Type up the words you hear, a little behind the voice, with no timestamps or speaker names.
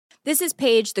This is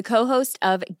Paige, the co-host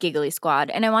of Giggly Squad,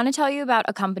 and I want to tell you about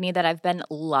a company that I've been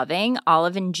loving,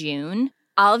 Olive & June.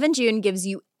 Olive & June gives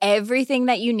you everything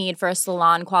that you need for a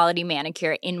salon-quality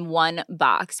manicure in one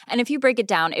box. And if you break it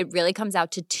down, it really comes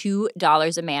out to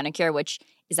 $2 a manicure, which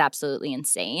is absolutely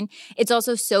insane. It's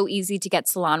also so easy to get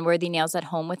salon-worthy nails at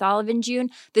home with Olive & June.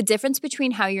 The difference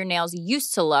between how your nails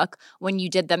used to look when you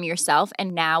did them yourself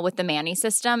and now with the Mani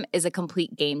system is a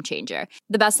complete game changer.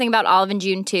 The best thing about Olive &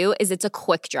 June, too, is it's a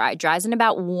quick dry. Dries in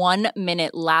about 1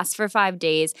 minute, lasts for 5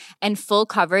 days, and full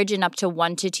coverage in up to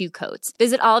 1 to 2 coats.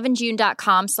 Visit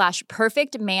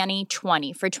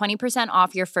oliveandjune.com/perfectmani20 for 20%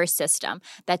 off your first system.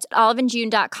 That's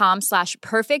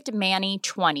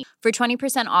oliveandjune.com/perfectmani20 for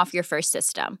 20% off your first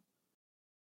system.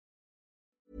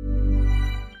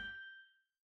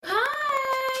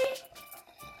 Hi!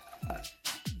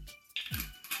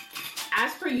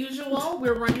 As per usual,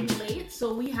 we're running late,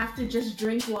 so we have to just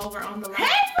drink while we're on the line.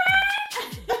 Hey,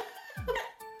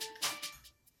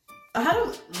 friend! How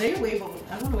do they wave over?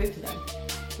 I want to wave to them.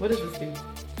 What does this do?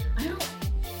 I don't...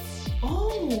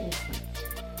 Oh!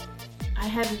 I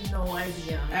have no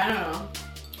idea. I don't know.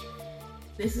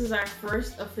 This is our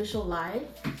first official live.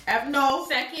 No.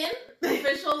 Second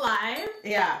official live.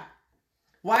 Yeah.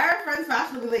 Why are our friends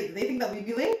fashionably late? They think that we'd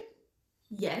be late?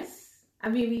 Yes. I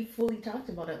mean, we fully talked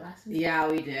about it last week. Yeah,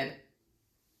 we did.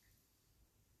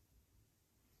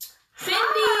 Cindy!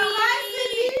 Hi,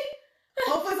 Cindy!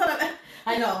 Hopefully it's not a...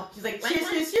 I know. She's like, cheers,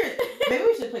 cheers, cheers. Maybe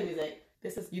we should play music.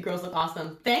 This is You Girls Look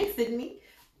Awesome. Thanks, Sydney.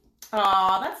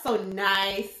 Aw, that's so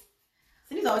nice.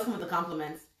 Cindy's always come with the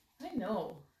compliments. I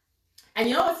know. And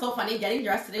you know what's so funny? Getting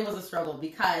dressed today was a struggle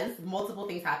because multiple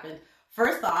things happened.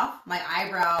 First off, my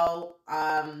eyebrow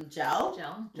gel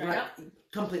dried up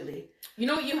completely. You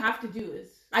know what you have to do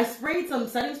is I sprayed some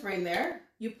setting spray in there.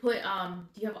 you put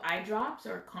do you have eye drops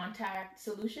or contact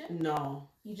solution? No.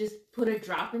 You just put a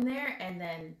drop in there and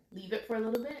then leave it for a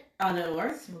little bit. Oh, no, it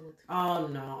works? Smooth. Oh,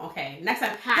 no. Okay. Next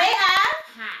time. Hack. Hey, Ab!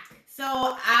 Hack.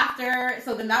 So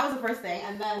then that was the first thing.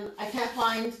 And then I can't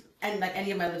find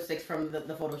any of my lipsticks from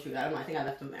the photo shoot. I don't know. I think I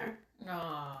left them there.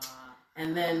 Aww.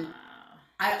 And then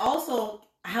I also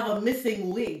have a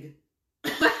missing wig.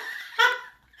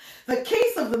 The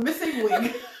case of the missing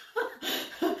wig.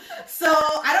 So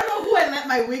I don't know who I lent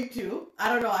my wig to.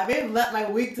 I don't know. I may have lent my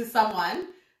wig to someone.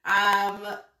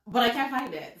 But I can't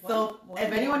find it. So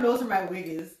if anyone knows where my wig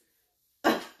is.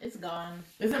 It's gone.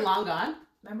 Is it long gone?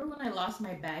 Remember when I lost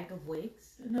my bag of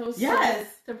wigs? And I was yes.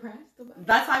 so depressed about it?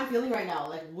 That's how I'm feeling right now.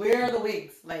 Like, where are the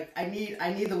wigs? Like, I need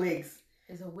the wigs.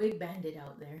 There's a wig bandit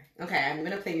out there. Okay, I'm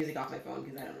going to play music off my phone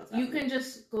because I don't know what's happening. You can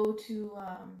just go to,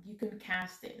 you can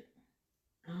cast it.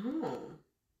 Oh.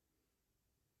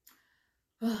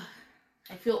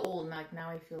 I feel old. Like,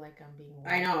 now I feel like I'm being old.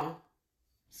 I know.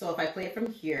 So if I play it from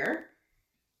here.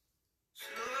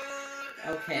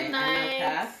 Okay, Good I'm night. going to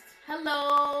cast.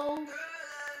 Hello.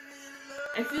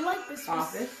 I feel like this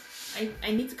Office.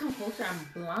 I need to come closer. I'm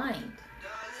blind.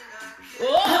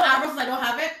 Abra says I don't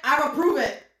have it. Abra, prove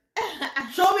it.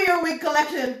 Show me your wig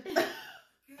collection.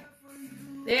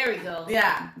 There we go.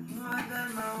 Yeah.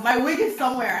 My wig is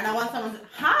somewhere and I want someone to...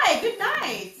 Hi, good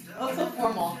night. Oh, so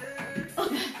formal.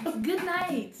 Good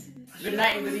night. Good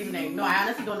night and good evening. No, I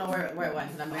honestly don't know where it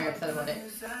went and I'm very upset about it.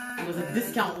 It was a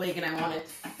discount wig and I want it.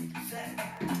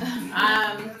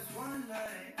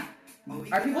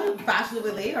 Are people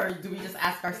fashionably late or do we just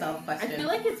ask ourselves questions? I feel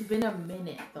like it's been a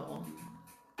minute though.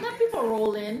 Let people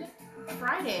roll in.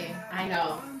 Friday. I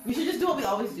know. We should just do what we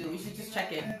always do. We should just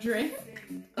check in. Drink?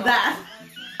 That.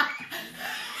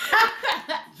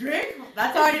 Drink?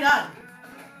 That's already done.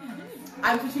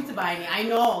 I'm pushing to buy me. I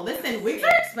know. Listen, wigs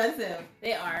are expensive.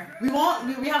 They are. We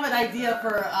have an idea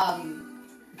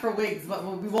for wigs, but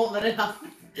we won't let it out.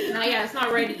 No, yeah, it's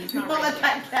not ready. We won't let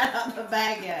that cat out of the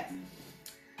bag yet.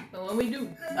 But when we do.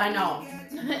 I know.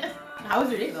 How was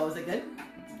your day though? Was it good?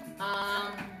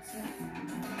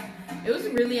 It was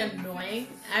really annoying.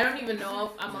 I don't even know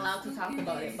if I'm allowed to talk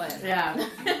about it, but yeah.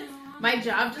 My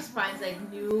job just finds like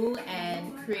new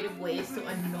and creative ways to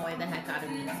annoy the heck out of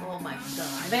me. Oh my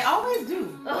god. They always do.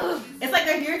 Ugh. It's like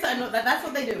they're here to annoy. That's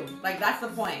what they do. Like that's the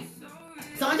point.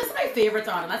 So I'm just my favorites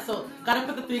on, and that's so. Gotta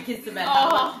put the 3 kids to bed.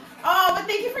 Oh, but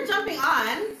thank you for jumping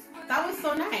on. That was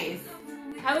so nice.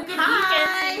 Have a good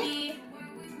Hi. weekend, Cindy.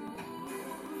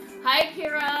 Hi,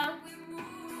 Kira.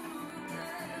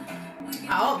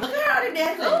 Oh, look at her already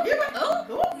dancing.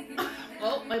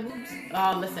 Oh, my boobs.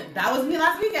 Oh, listen, that was me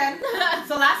last weekend.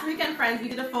 So last weekend, friends, we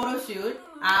did a photo shoot.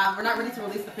 We're not ready to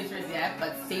release the pictures yet,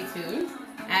 but stay tuned.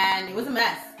 And it was a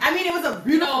mess. I mean, it was a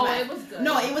beautiful mess. It was good.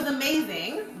 No, it was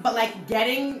amazing. But like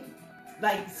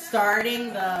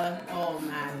starting the, oh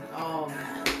man.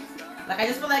 Like, I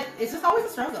just feel like it's just always a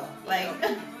struggle. Like,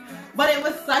 but it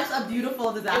was such a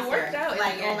beautiful disaster. It worked out.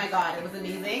 Like, oh my God, it was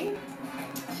amazing.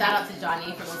 Shout out to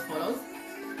Johnny for those photos.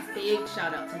 Big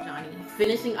shout out to Johnny.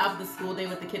 Finishing up the school day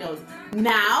with the kiddos.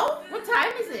 Now? What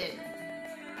time is it?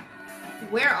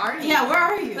 Where are you? Yeah, where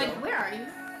are you? Like, where are you?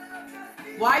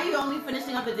 Why are you only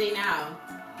finishing up the day now?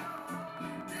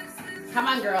 Come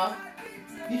on, girl.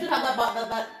 You should have that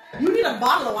bottle. You need a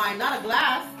bottle of wine, not a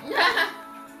glass.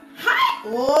 Hi!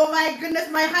 Oh my goodness,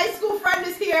 my high school friend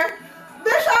is here.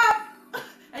 Bishop!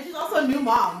 And she's also a new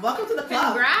mom. Welcome to the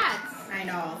club. Congrats! I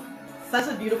know. Such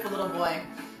a beautiful little boy.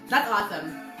 That's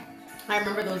awesome. I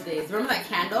remember those days. Remember that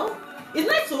candle? Isn't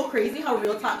that so crazy how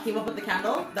Real Talk came up with the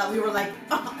candle that we were like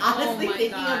honestly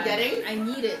thinking of getting? I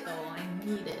need it though. I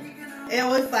need it. It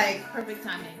was like Perfect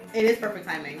timing. It is perfect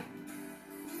timing.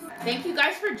 Thank you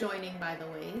guys for joining, by the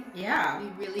way. Yeah. We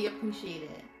really appreciate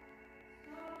it.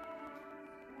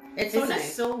 It's so This nice.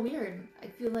 is so weird. I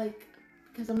feel like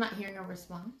because I'm not hearing a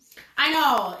response. I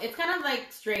know. It's kind of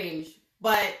like strange,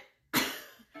 but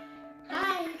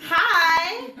Hi.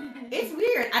 hi. It's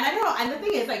weird. And I know. And the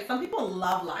thing is, like, some people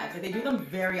love lives. Like, they do them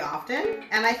very often.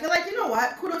 And I feel like, you know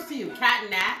what? Kudos to you. Kat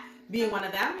and Nat being one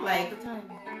of them. Like, All the time.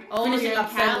 Oh, finishing you're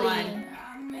up in Cali.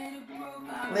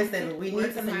 someone. Listen, we need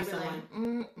Where's to the send you Maryland?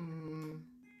 someone.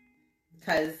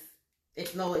 Because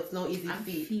it's no easy I'm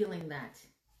feat. feeling that.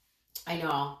 I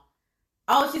know.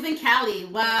 Oh, she's in Cali.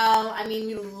 Well, I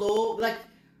mean,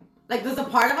 like there's a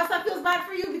part of us that feels bad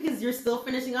for you because you're still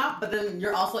finishing up, but then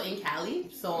you're also in Cali.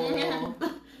 So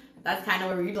that's kind of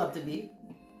where we'd love to be.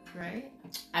 Right?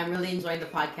 I'm really enjoying the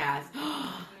podcast.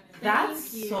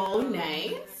 That's Thank you. so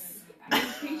nice. I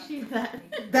appreciate that.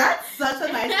 That's such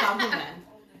a nice compliment.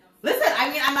 Listen, I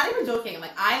mean, I'm not even joking.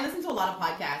 Like, I listen to a lot of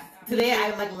podcasts. Today,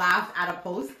 I like laughed at a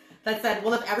post that said,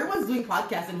 "Well, if everyone's doing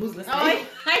podcasts, then who's listening?" Oh,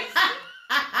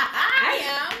 I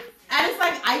am. And it's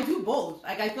like, I do both.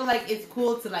 Like, I feel like it's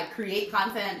cool to like create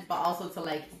content, but also to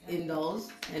like indulge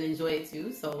and enjoy it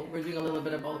too. So we're doing a little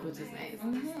bit of both, which is nice.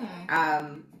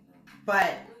 Mm-hmm.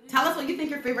 But tell us what you think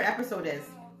your favorite episode is.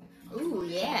 Ooh,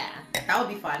 yeah. That would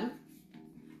be fun.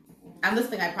 I'm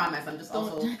listening, I promise. I'm just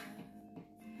also...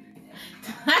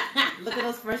 Look at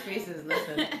those first faces,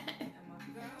 listen.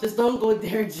 Just don't go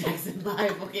Derek Jackson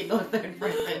live. Okay, no third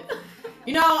person.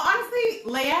 You know, honestly,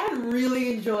 Leanne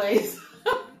really enjoys,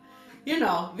 you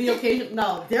know, the occasion.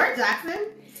 No, Derek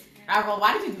Jackson? Avril,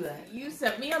 why did you do that? You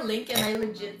sent me a link and I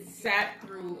legit sat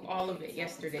through all of it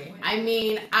yesterday. I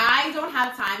mean, I don't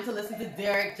have time to listen to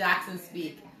Derek Jackson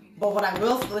speak, but what I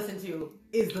will listen to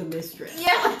is The Mistress.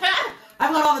 Yeah.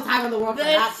 I've got all the time in the world for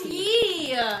that The tea.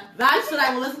 tea. That's what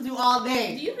I will listen to all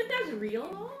day. Do you think that's real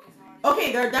though?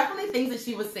 Okay, there are definitely things that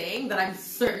she was saying that I'm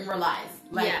certain were lies.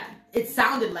 Like, Yeah. it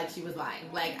sounded like she was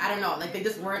lying. Like, I don't know. Like, they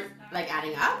just weren't, like,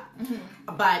 adding up.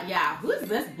 Mm-hmm. But, yeah. Who is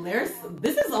this? Blair's?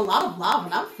 This is a lot of love,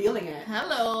 and I'm feeling it.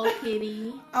 Hello,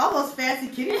 kitty. All those fancy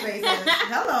kitty faces.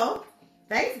 Hello.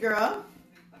 Thanks, girl.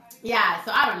 Yeah,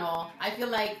 so I don't know. I feel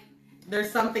like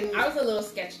there's something... I was a little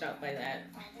sketched out by that.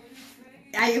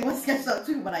 It was sketched out,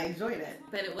 too, but I enjoyed it.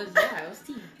 But it was, yeah, it was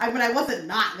tea. I mean, I wasn't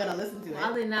not gonna listen to it.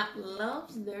 Wildly Not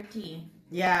loves their tea.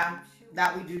 Yeah,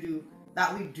 that we do.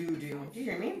 That we do. Do you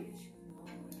hear me?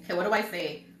 Okay, what do I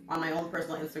say on my own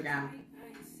personal Instagram?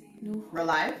 No. We're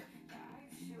live?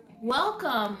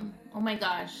 Welcome. Oh my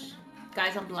gosh.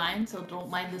 Guys, I'm blind, so don't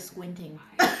mind the squinting.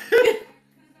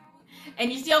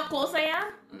 And you see how close I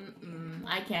am?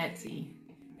 I can't see.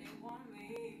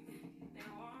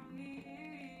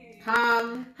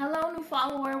 Hello, new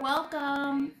follower.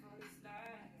 Welcome.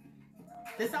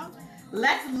 This sounds...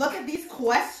 Let's look at these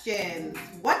questions.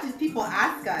 What did people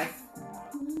ask us?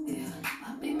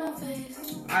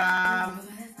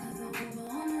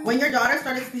 When your daughter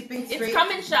started sleeping straight... It's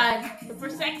coming, Shad. The for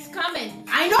sex coming.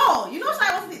 I know. You know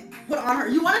Shai wants to put on her.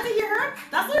 You wanted to hear her?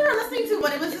 That's what we were listening to,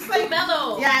 but it was just like...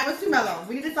 Mellow. Yeah, it was too mellow.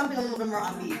 We needed something a little bit more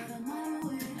upbeat.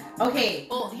 Okay.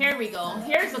 Oh, here we go.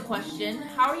 Here's a question.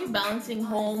 How are you balancing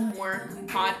home, work,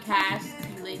 podcast?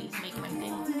 You ladies make my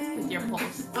day with your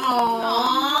posts.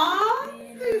 Aww.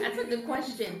 That's a good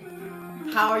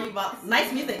question. How are you...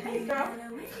 Nice music. Thanks, girl.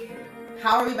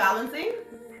 How are we balancing?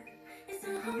 I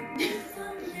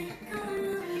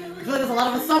feel like there's a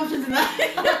lot of assumptions in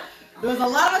that. There was a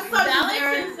lot of assumptions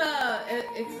there. Balance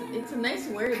is it's a nice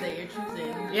word that you're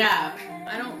choosing. Yeah.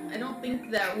 I don't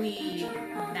think that we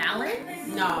balance.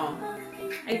 No.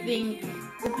 I think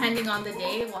depending on the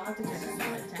day, we'll have to turn this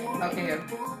down at 10. Okay, here.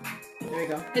 There you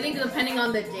go. I think depending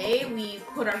on the day, we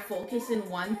put our focus in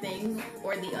one thing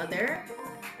or the other,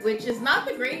 which is not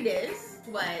the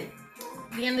greatest, but at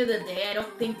the end of the day, I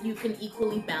don't think you can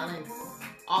equally balance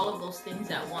all of those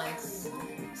things at once.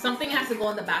 Something has to go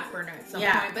on the back burner at some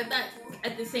point. But that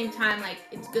at the same time, like,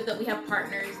 it's good that we have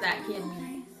partners that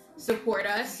can support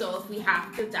us. So if we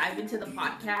have to dive into the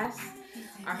podcast,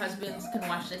 our husbands can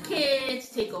watch the kids,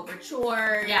 take over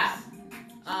chores. Yeah.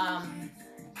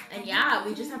 And yeah,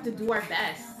 we just have to do our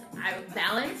best.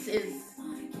 Balance is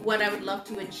what I would love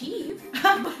to achieve.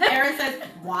 Erin says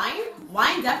wine.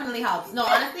 Wine definitely helps. No,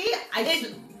 honestly,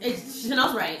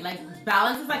 Chanel's right. Like,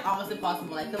 balance is like almost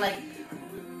impossible. I feel like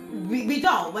we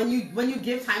don't. When you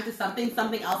give time to something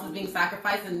else is being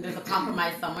sacrificed, and there's a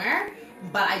compromise somewhere.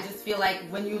 But I just feel like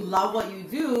when you love what you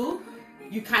do,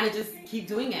 you kind of just keep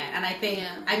doing it. And I think,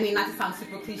 I mean, not to sound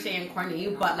super cliche and corny,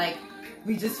 but like,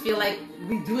 we just feel like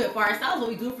we do it for ourselves, but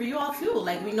we do it for you all too.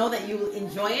 Like, we know that you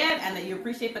enjoy it and that you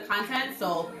appreciate the content,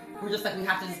 so we're just like, we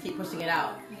have to just keep pushing it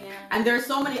out. Yeah. And there are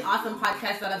so many awesome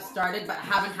podcasts that have started but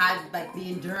haven't had like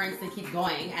the endurance to keep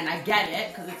going. And I get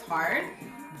it because it's hard,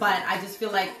 but I just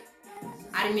feel like,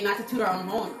 I didn't mean not to toot our own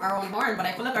horn, but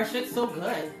I feel like our shit's so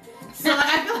good. So like,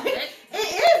 I feel like it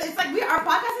is. It's like our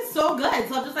podcast is so good.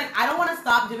 So I'm just like, I don't want to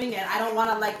stop doing it. I don't want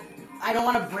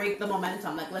to break the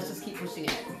momentum. Like, let's just keep pushing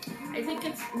it. I think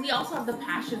we also have the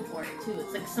passion for it too.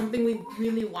 It's like something we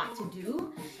really want to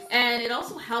do. And it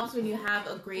also helps when you have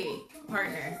a great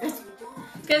partner.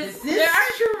 Because there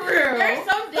are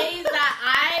some days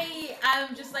that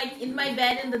I'm just like in my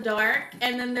bed in the dark,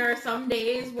 and then there are some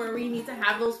days where we need to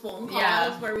have those phone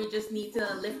calls where we just need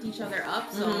to lift each other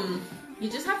up. So you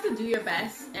just have to do your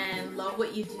best and love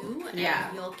what you do,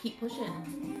 and you'll keep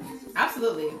pushing.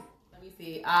 Absolutely. Let me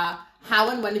see.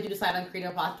 How and when did you decide on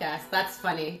creating a podcast? That's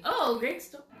funny. Oh, great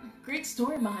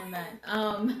story behind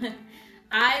that.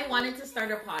 I wanted to start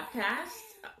a podcast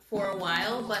for a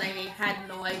while, but I had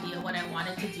no idea what I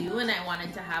wanted to do, and I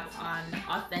wanted to have an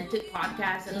authentic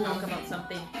podcast and talk about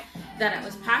something that I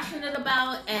was passionate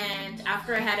about. And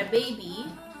after I had a baby,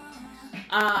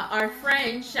 our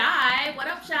friend Shy, what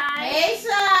up, Shy? Hey,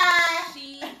 Shy!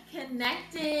 She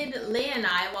connected Leigh and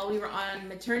I while we were on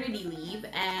maternity leave,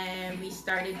 and we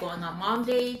started going on mom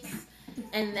dates.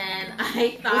 And then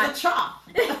I thought, it was a chop.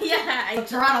 Yeah, a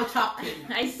Toronto chop.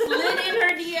 I slid in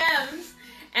her DMs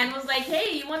and was like,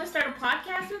 "Hey, you want to start a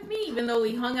podcast with me?" Even though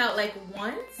we hung out like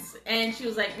once, and she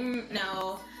was like,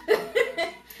 "No."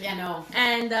 Yeah, no.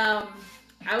 And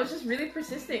I was just really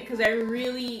persistent because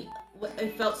I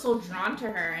felt so drawn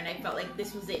to her, and I felt like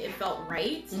this was it. It felt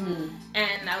right,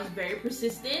 and I was very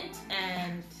persistent,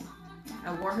 and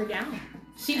I wore her down.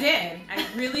 She did. I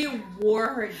really wore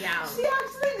her down. She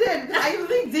actually did. I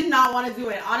really did not want to do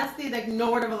it. Honestly, like,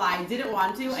 no word of a lie. I didn't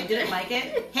want to. I didn't like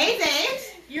it. Hey, Dave.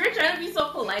 You were trying to be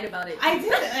so polite about it. I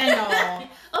did. I know.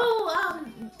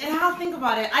 And I'll think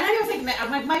about it. I know you were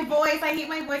saying, my voice. I hate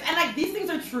my voice. And like, these things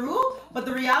are true, but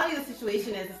the reality of the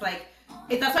situation is, it's like,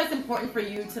 that's why it's important for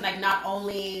you to like not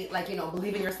only like, you know,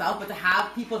 believe in yourself, but to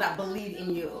have people that believe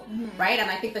in you, right?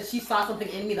 And I think that she saw something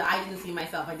in me that I didn't see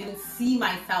myself. I didn't see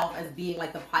myself as being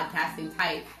like the podcasting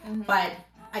type. But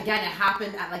again, it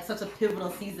happened at like such a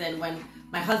pivotal season when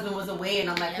my husband was away, and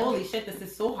I'm like, holy shit, this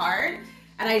is so hard.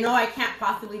 And I know I can't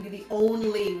possibly be the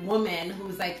only woman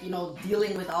who's like, you know,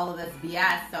 dealing with all of this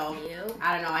BS. So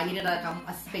I don't know. I needed like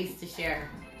a space to share.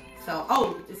 So,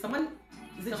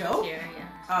 is it Joe? Here, yeah.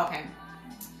 Oh, okay.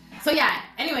 So yeah,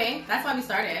 anyway, that's why we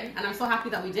started, and I'm so happy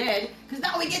that we did, because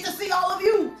now we get to see all of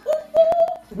you.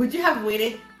 Would you have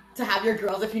waited to have your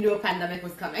girls if you knew a pandemic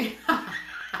was coming?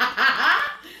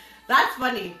 That's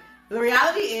funny. The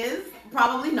reality is,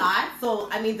 probably not. So,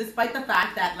 I mean, despite the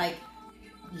fact that, like,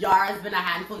 Yara's been a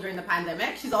handful during the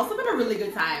pandemic, she's also been a really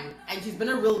good time, and she's been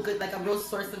a real good, like, a real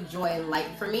source of joy and light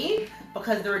for me,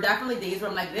 because there were definitely days where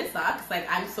I'm like, this sucks, like,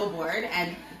 I'm so bored,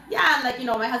 and yeah, like, you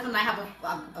know, my husband and I have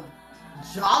a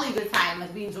jolly good time.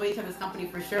 Like, we enjoy each other's company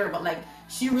for sure, but like,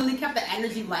 she really kept the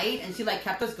energy light, and she like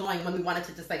kept us going when we wanted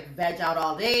to just like veg out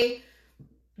all day.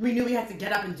 We knew we had to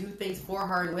get up and do things for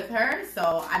her and with her,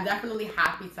 so I'm definitely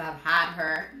happy to have had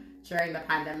her during the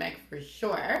pandemic for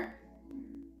sure.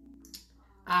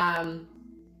 I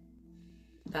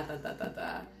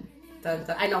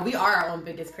know we are our own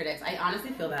biggest critics. I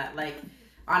honestly feel that, like,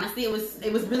 honestly, it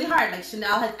was really hard. Like,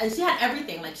 Chanel and she had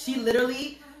everything. Like, she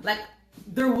literally, like,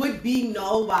 there would be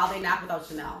no Wild Day Nap without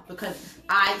Chanel, because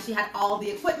she had all the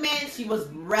equipment. She was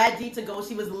ready to go.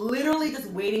 She was literally just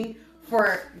waiting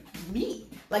for me.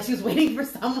 Like, she was waiting for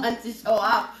someone to show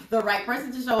up, the right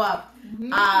person to show up.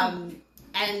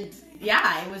 And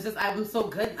yeah, it was just, I'm so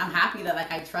good. I'm happy that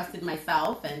like I trusted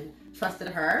myself and trusted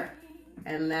her,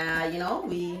 and you know,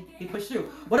 we pushed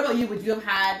through. What about you? Would you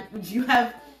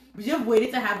have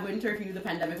waited to have winter if you knew the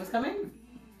pandemic was coming?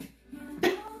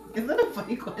 Is that a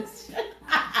funny question?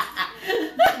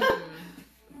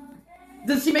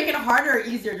 Does she make it harder or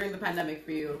easier during the pandemic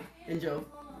for you and Joe?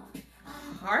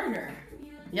 Harder.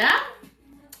 Yeah?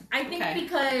 I think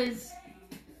because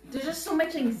there's just so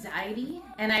much anxiety,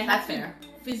 and I have to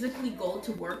physically go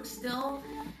to work still,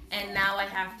 and now I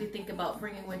have to think about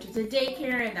bringing Winter to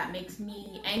daycare, and that makes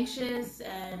me anxious,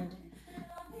 and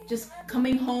just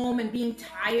coming home and being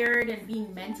tired and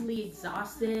being mentally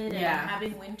exhausted and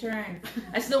having Winter, and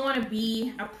I still want to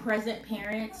be a present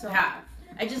parent, so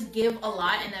I just give a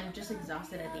lot, and I'm just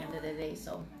exhausted at the end of the day.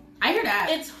 So I hear that.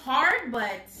 It's hard,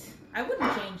 but I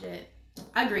wouldn't change it.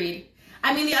 Agreed.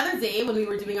 I mean, the other day when we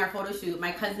were doing our photo shoot,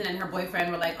 my cousin and her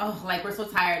boyfriend were like, oh, like, we're so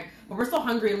tired, but we're so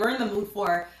hungry, and we're in the mood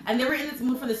for, and they were in this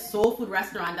mood for this soul food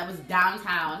restaurant that was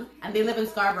downtown, and they live in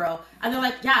Scarborough, and they're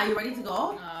like, yeah, you ready to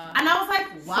go? And I was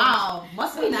like, wow,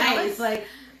 must be nice. Like,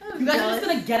 you guys are just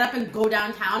gonna get up and go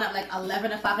downtown at like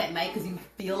 11 o'clock at night because you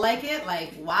feel like it?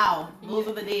 Like, wow, those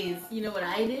are the days. You know what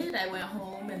I did? I went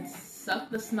home and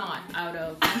sucked the snot out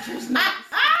of Winter's nose.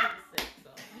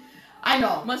 I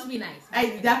know. Must be nice.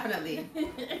 I definitely.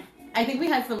 I think we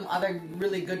had some other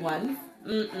really good ones.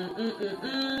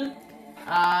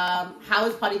 How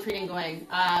is potty training going?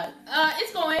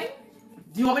 It's going.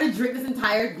 Do you want me to drink this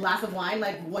entire glass of wine,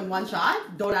 like one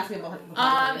shot? Don't ask me about it.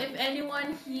 If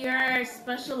anyone here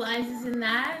specializes in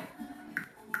that,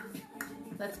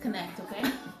 let's connect,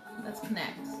 okay? Let's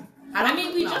connect. I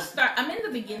mean, we just start. I'm in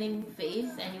the beginning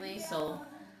phase anyway, so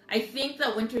I think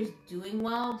that Winter's doing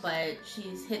well, but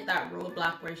she's hit that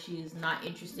roadblock where she's not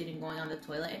interested in going on the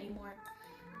toilet anymore.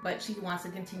 But she wants to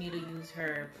continue to use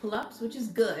her pull-ups, which is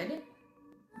good,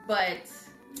 but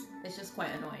it's just quite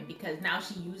annoying because now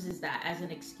she uses that as an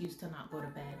excuse to not go to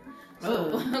bed.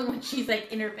 So when she's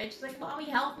like in her bed, she's like, Mommy,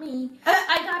 help me.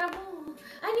 I gotta move.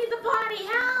 I need the potty,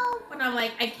 help. And I'm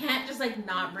like, I can't just like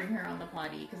not bring her on the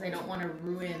potty because I don't want to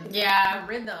ruin her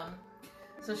rhythm.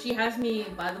 So she has me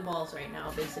by the balls right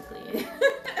now, basically.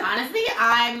 Honestly,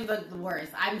 I'm the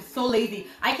worst. I'm so lazy.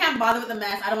 I can't bother with the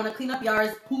mess. I don't want to clean up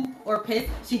Yara's poop or piss.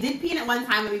 She did pee in it one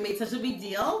time and we made such a big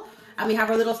deal. And we have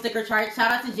her little sticker chart.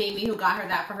 Shout out to Jamie who got her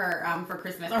that for her for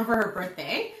Christmas or for her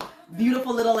birthday.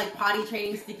 Beautiful little like potty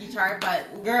training sticky chart.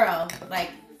 But girl,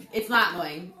 like it's not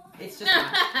going. It's just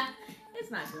not. It's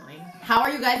not going. How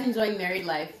are you guys enjoying married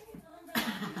life?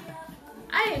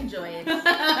 I enjoy it.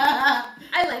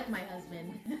 I like my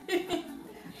husband.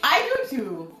 I do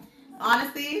too.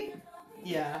 Honestly,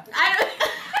 yeah.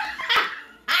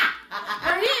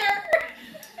 We're here.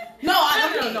 No,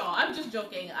 I'm just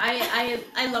joking.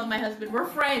 I love my husband. We're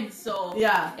friends, so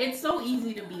yeah. It's so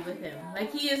easy to be with him.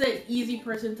 Like he is an easy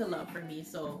person to love for me,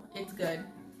 so it's good.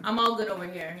 I'm all good over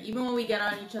here. Even when we get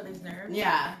on each other's nerves,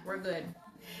 we're good.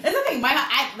 It's the thing. My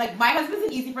husband's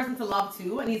an easy person to love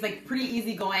too, and he's like pretty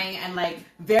easygoing and like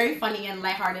very funny and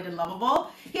lighthearted and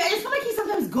lovable. I just feel like he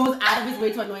sometimes goes out of his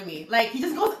way to annoy me. Like he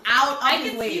just goes out of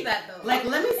his way. I can see that though. Like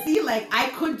let me see. Like I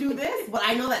could do this, but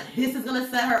I know that this is gonna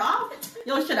set her off.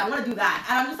 Yo, shit, I want to do that,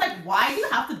 and I'm just like, why do you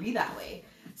have to be that way?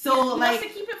 So like, to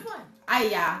keep it fun.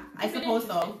 I suppose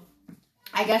so.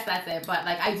 I guess that's it. But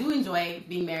like, I do enjoy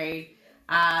being married.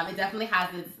 It definitely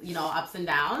has its, ups and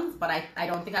downs, but I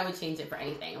don't think I would change it for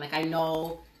anything. Like, I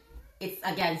know it's,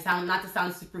 again, not to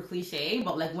sound super cliche,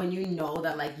 but like when you know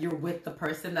that like you're with the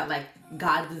person that like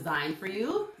God designed for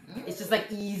you, it's just like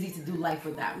easy to do life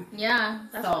with them. Yeah,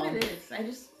 that's what it is. I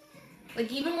just,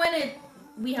 like even when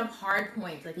we have hard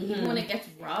points, like even when it gets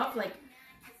rough, like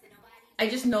I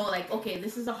just know like, okay,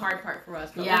 this is a hard part for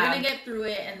us, but we're going to get through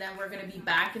it and then we're going to be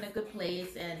back in a good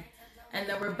place and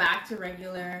then we're back to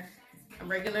regular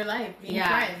life, being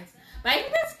friends. But I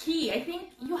think that's key. I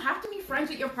think you have to be friends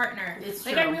with your partner. It's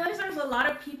like true. I realize there's a lot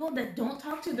of people that don't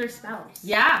talk to their spouse.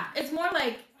 Yeah. It's more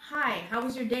like, hi, how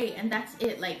was your day? And that's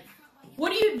it. Like,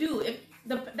 what do you do?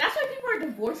 That's why people are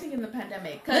divorcing in the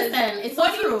pandemic. Listen, it's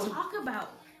what so true. do you talk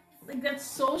about? Like, that's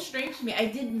so strange to me. I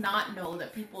did not know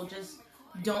that people just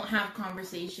don't have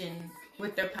conversation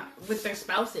with their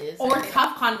spouses. Or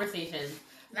tough conversations.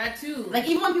 That too. Like,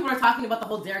 even when people are talking about the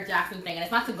whole Derek Jackson thing, and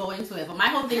it's not to go into it, but my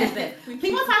whole thing is this.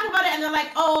 People talk about it, and they're like,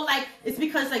 oh, like, it's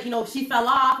because, like, she fell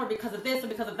off, or because of this, or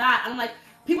because of that. And I'm like,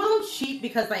 people don't cheat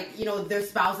because, like, their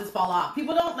spouses fall off.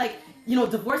 People don't, like,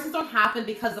 divorces don't happen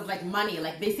because of, like, money.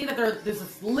 Like, they say that there's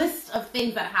this list of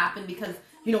things that happen because,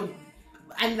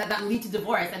 and that lead to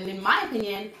divorce. And in my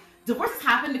opinion, divorces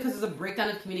happen because there's a breakdown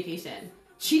of communication.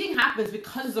 Cheating happens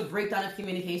because there's a breakdown of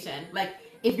communication. Like,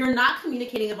 if you're not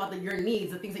communicating about your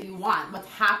needs, the things that you want, what's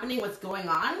happening, what's going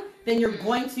on, then you're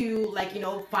going to, like,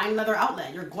 find another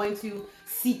outlet. You're going to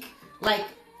seek, like,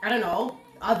 I don't know,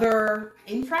 other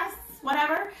interests,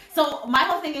 whatever. So my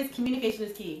whole thing is communication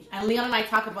is key. And Leon and I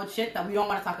talk about shit that we don't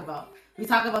want to talk about. We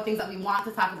talk about things that we want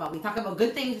to talk about. We talk about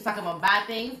good things. We talk about bad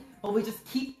things. But we just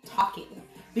keep talking.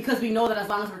 Because we know that as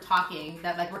long as we're talking,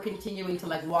 that like we're continuing to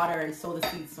like water and sow the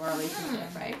seeds to our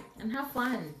relationship, right? And have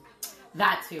fun.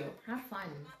 That too. Have fun.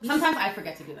 Sometimes I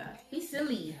forget to do that. He's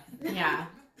silly. Yeah.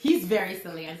 He's very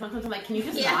silly. And sometimes I'm like, can you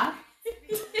just not?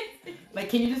 Like,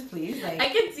 can you just please? Like, I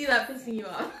can see that pissing you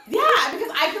off. Yeah,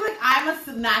 because I feel like I'm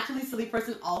a naturally silly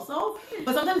person also.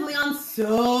 But sometimes Leon's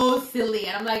so silly.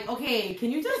 And I'm like, okay,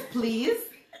 can you just please?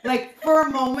 Like, for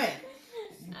a moment.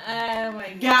 Oh my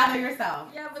god. Gather yourself.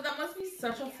 Yeah, but that must be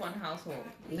such a fun household.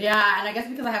 Yeah, and I guess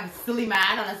because I have a silly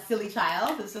man and a silly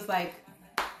child, it's just like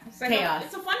chaos.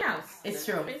 It's a fun house. It's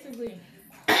true. Basically.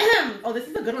 Oh, this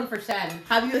is a good one for Shen.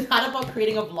 Have you thought about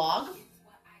creating a vlog?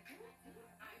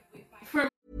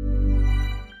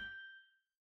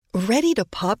 Ready to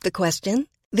pop the question?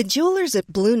 The jewelers at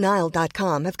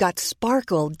BlueNile.com have got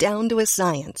sparkle down to a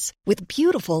science with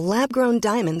beautiful lab-grown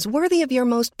diamonds worthy of your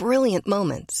most brilliant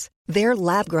moments. Their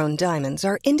lab-grown diamonds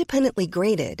are independently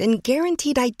graded and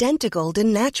guaranteed identical to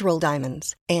natural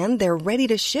diamonds, and they're ready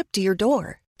to ship to your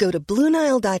door. Go to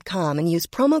BlueNile.com and use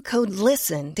promo code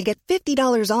LISTEN to get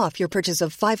 $50 off your purchase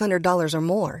of $500 or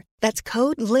more. That's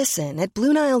code LISTEN at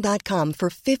BlueNile.com for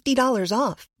 $50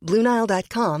 off.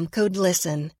 BlueNile.com, code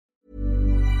LISTEN.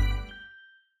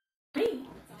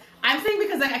 I'm saying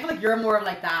because like, I feel like you're more of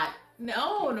like that.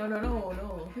 No.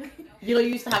 You know, you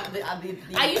used to have the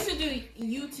I used to do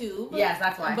YouTube. Yes,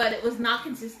 that's why. But it was not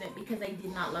consistent because I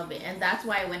did not love it. And that's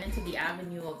why I went into the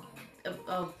avenue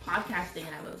of podcasting.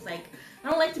 And I was like, I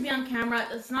don't like to be on camera.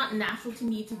 It's not natural to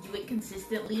me to do it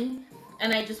consistently.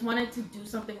 And I just wanted to do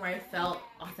something where I felt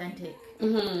authentic.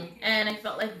 Mm-hmm. And I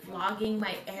felt like vlogging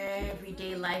my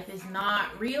everyday life is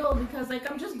not real because like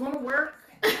I'm just going to work.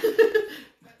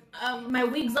 My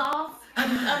wig's off. I'm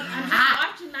just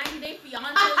watching 90 Day Fiancé.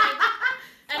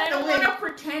 And I don't want to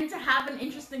pretend to have an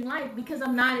interesting life because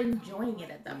I'm not enjoying it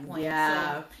at that point.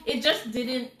 Yeah. So it just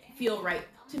didn't feel right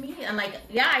to me. And like,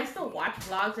 yeah, I still watch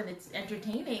vlogs and it's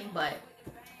entertaining, but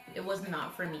it was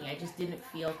not for me. I just didn't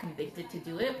feel convicted to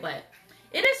do it. But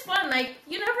it is fun. Like,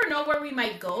 you never know where we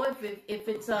might go. If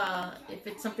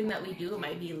it's something that we do, it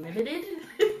might be limited.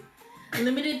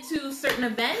 Limited to certain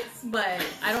events, but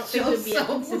I don't think it would be a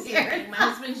consistent thing. My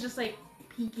husband's just like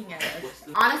peeking at us.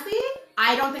 Honestly,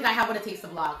 I don't think I have what it takes to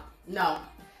vlog. No.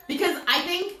 Because I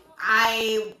think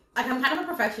I'm kind of a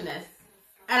perfectionist.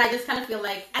 And I just kind of feel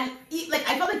like, and like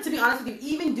I felt like, to be honest with you,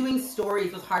 even doing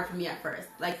stories was hard for me at first.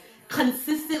 Like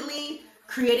consistently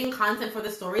creating content for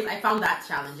the stories, I found that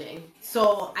challenging.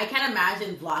 So I can't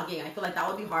imagine vlogging. I feel like that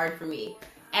would be hard for me.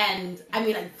 And I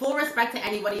mean, like, full respect to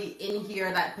anybody in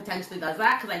here that potentially does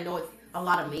that, because I know it's a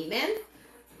lot of maintenance.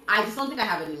 I just don't think I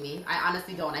have it in me. I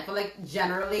honestly don't. I feel like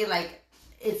generally, like,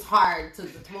 it's hard to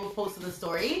post to the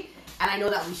story, and I know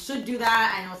that we should do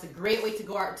that. I know it's a great way to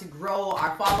grow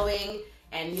our following,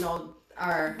 and you know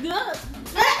our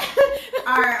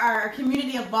our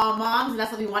community of bomb moms, and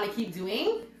that's what we want to keep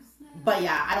doing. But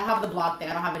yeah, I don't have the blog thing.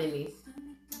 I don't have it in me.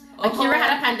 Like, Kira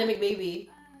had a pandemic baby.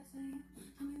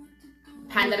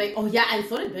 Oh yeah, and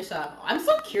so did Bishop. I'm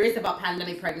so curious about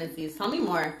pandemic pregnancies. Tell me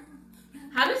more.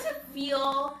 How does it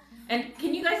feel, and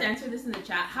can you guys answer this in the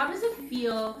chat, how does it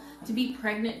feel to be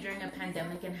pregnant during a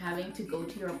pandemic and having to go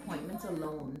to your appointments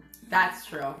alone? That's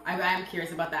true. I am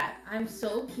curious about that. I'm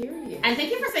so curious. And thank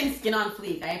you for saying skin on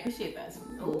fleek. I appreciate this.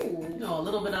 Oh, a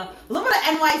little bit of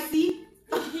NYC.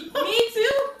 Me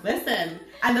too. Listen,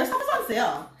 and their stuff is on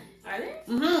sale. Are they?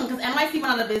 Because NYC went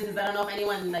out of business. I don't know if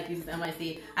anyone like uses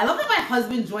NYC. I love that my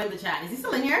husband joined the chat. Is he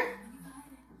still in here?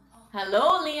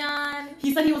 Hello, Leon.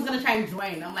 He said he was gonna try and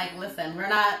join. I'm like, listen, we're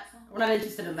not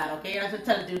interested in that. Okay, you're not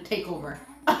trying to do takeover.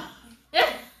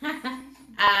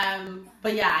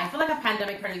 But yeah, I feel like a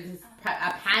pandemic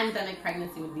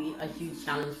pregnancy would be a huge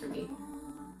challenge for me.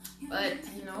 But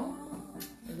you know,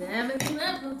 never.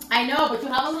 I know, but you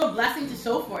have a little blessing to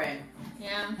show for it.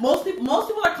 Yeah. Most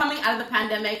people are coming out of the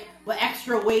pandemic with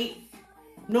extra weight,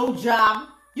 no job.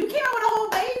 You came out with a whole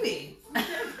baby.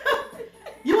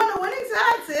 You on the winning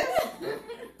side, sis.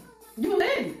 You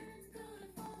win.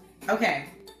 Okay.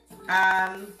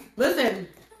 Listen,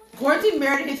 quarantine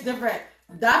marriage hits different.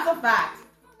 That's a fact.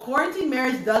 Quarantine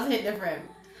marriage does hit different.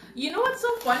 You know what's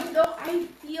so funny though? I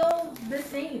feel the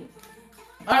same.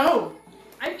 Oh.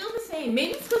 I feel the same.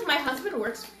 Maybe it's because my husband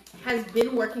has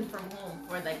been working from home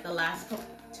for like the last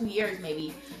 2 years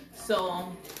maybe.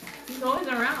 So he's always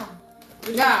around.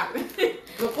 Yeah.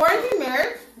 The quarantine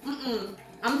marriage,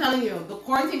 I'm telling you, the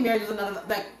quarantine marriage is another,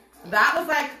 like, that was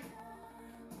like,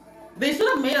 they should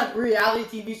have made a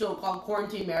reality TV show called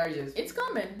Quarantine Marriages. It's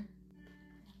coming.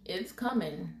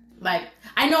 Like,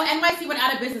 I know NYC went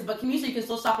out of business, but Kamisha, you can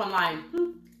still shop online.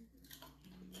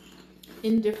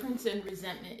 Indifference and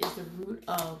resentment is the root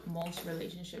of most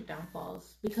relationship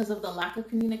downfalls because of the lack of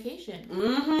communication.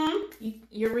 Mm-hmm.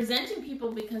 You're resenting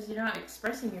people because you're not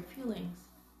expressing your feelings.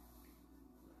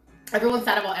 Everyone's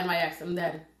sad about NYX. I'm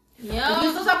dead. Yeah. You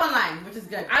can still shop online, which is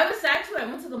good. I was sad too. I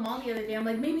went to the mall the other day. I'm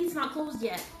like, maybe it's not closed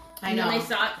yet. I know. And then I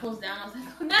saw it closed down. I was like,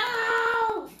 oh,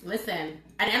 no! Listen,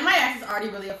 and NYX is already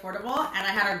really affordable, and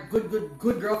I had a good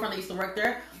girlfriend that used to work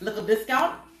there. Little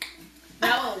discount.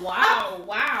 Oh, wow.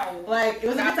 Like, it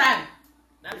was a good time.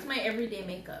 That's my everyday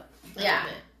makeup. Yeah.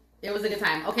 It was a good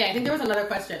time. Okay, I think there was another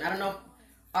question. I don't know if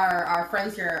our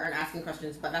friends here aren't asking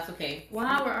questions, but that's okay.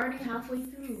 Wow, we're already halfway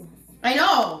through. I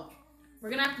know!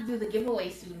 We're gonna have to do the giveaway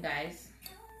soon, guys.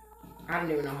 I don't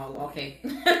even know how. Okay.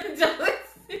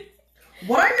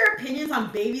 What are your opinions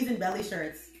on babies and belly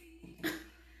shirts?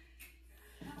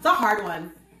 It's a hard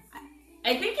one.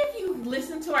 I think if you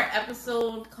listen to our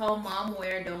episode called Mom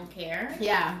Wear Don't Care,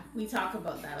 yeah, we talk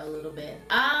about that a little bit.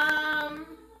 I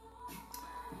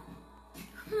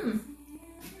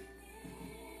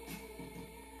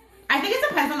think it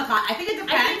depends on the I think it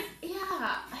depends.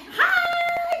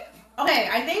 Hi! Okay,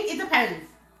 I think it depends.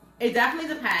 It definitely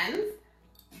depends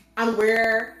on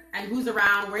where and who's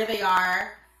around, where they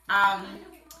are.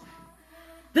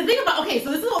 The thing about, okay,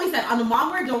 so this is what we said on the Mom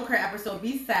Wear Don't Care episode.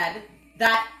 We said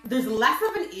that there's less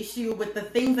of an issue with the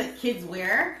things that kids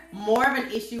wear, more of an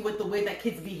issue with the way that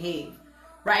kids behave,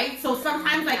 right? So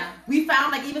sometimes, like, we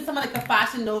found, like, even some of, like, the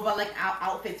Fashion Nova, like,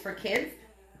 outfits for kids,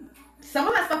 some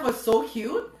of that stuff was so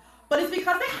cute, but it's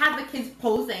because they had the kids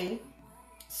posing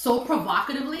so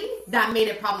provocatively that made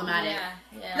it problematic.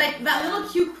 Like, that little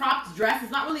cute cropped dress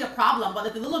is not really a problem, but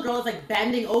if the little girl is, like,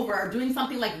 bending over or doing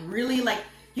something, like, really, like,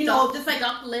 you know, just like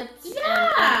up lips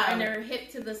and her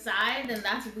hip to the side, then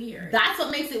that's weird. That's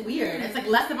what makes it weird. It's like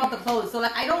less about the clothes. So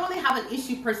like, I don't really have an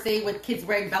issue per se with kids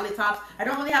wearing belly tops. I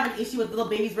don't really have an issue with little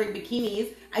babies wearing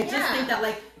bikinis. I just think that,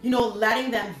 like, you know, letting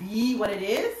them be what it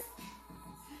is.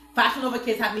 Fashion Nova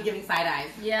kids have me giving side eyes.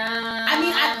 Yeah. I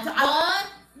mean,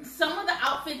 some of the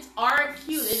outfits are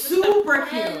cute. It's super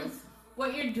cute.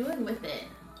 What you're doing with it.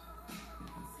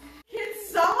 Can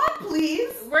someone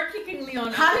please? We're kicking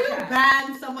Leon. How do you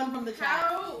ban someone from the chat?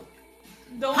 How?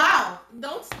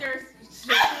 Don't stir.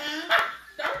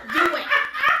 Don't do it.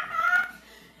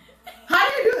 How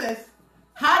do you do this?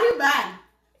 How do you ban?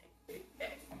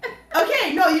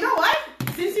 Okay, no, you know what?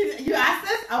 Since you asked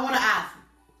this, I want to ask.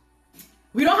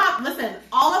 We don't have, listen,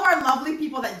 all of our lovely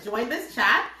people that joined this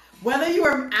chat, whether you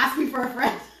were asking for a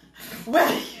friend,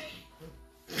 whether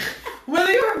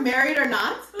you were married or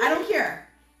not, I don't care.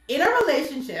 In a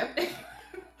relationship,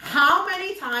 how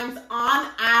many times on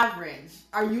average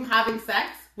are you having sex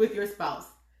with your spouse?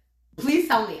 Please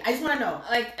tell me. I just want to know.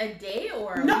 Like a day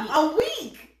or a week? No, a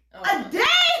week. Oh. A day?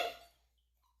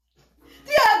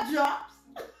 Do you have jobs?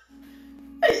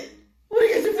 Hey, what do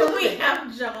you guys do? We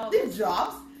have jobs. Do you have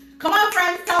jobs? Come on,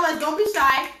 friends, tell us. Don't be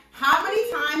shy. How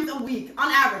many times a week on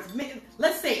average?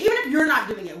 Let's say, even if you're not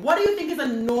doing it, what do you think is a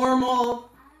normal,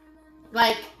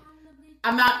 like,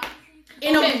 amount?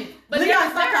 In a week. But there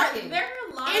are a lot in of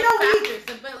factors.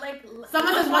 But like,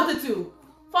 someone says 1 to 2.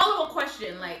 Follow-up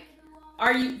question, like,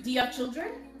 do you have children?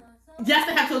 Yes,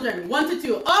 I have children. 1 to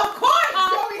 2. Of course! Of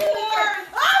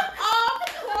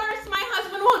course, my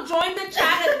husband will join the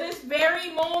chat at this very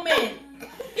moment.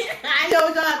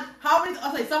 Yo, John, how many?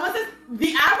 Okay, someone says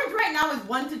the average right now is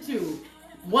 1 to 2.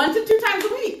 1 to 2 times a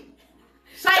week.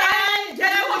 Cheyenne,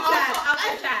 get out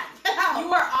the chat.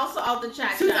 You are also out the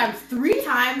chat. 2 times, 3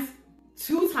 times.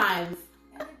 2 times,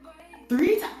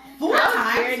 3 times, 4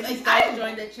 times. Like, I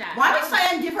joined the chat. Why would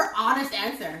Cheyenne give her honest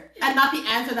answer and not the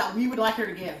answer that we would like her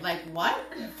to give? Like, what?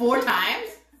 4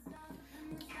 times?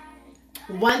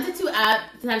 1 to 2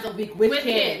 times a week with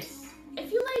kids. I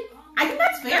feel like I think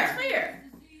that's fair. That's fair.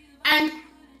 And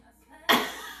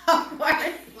of course,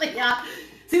 yeah.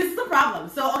 See, this is the problem.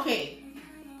 So, okay,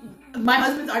 my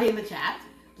husband's already in the chat.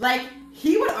 Like,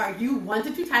 he would argue 1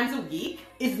 to 2 times a week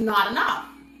is not enough.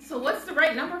 So what's the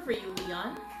right number for you,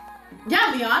 Leon?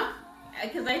 Yeah, Leon.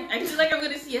 Because I feel like I'm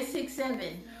going to see a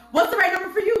 6-7. What's the right number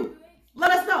for you?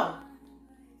 Let us know.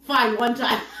 Fine, 1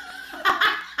 time.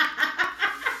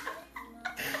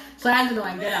 Cheyenne's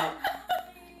annoying. Get out.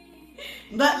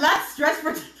 Let's stretch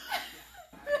for...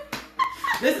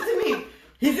 Listen to me.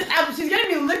 She's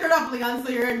getting me liquored up, Leon,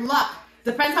 so you're in luck.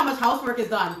 Depends how much housework is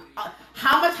done.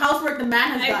 How much housework the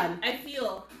man has done. I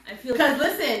feel. Because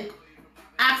listen...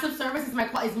 Acts of service is my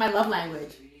love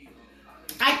language.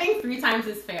 I think 3 times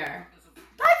is fair.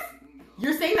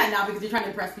 You're saying that now because you're trying to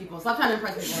impress people. Stop trying to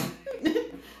impress people.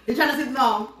 You're trying to say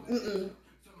no.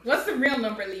 What's the real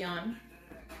number, Leon?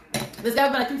 This guy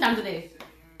would be like 3 times a day.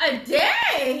 A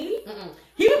day? Mm-mm.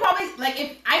 He would probably,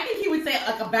 like, I think he would say,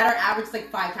 like, a better average, like,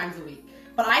 5 times a week.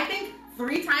 But I think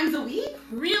 3 times a week?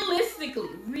 Realistically.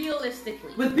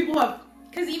 With people who have...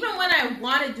 Because even when I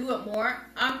want to do it more,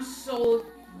 I'm so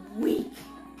weak.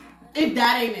 If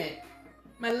that ain't it.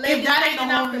 My leg is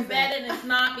hanging off the bed and it's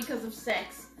not because of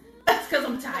sex. It's because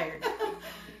I'm tired.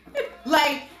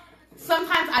 Like,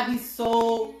 sometimes I'd be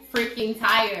so freaking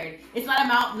tired. It's not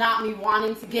about not me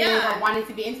wanting to give or wanting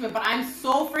to be intimate, but I'm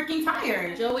so freaking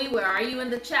tired. Joey, where are you in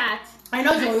the chat? I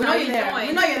know, Joey. We know you're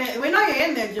there. We know you're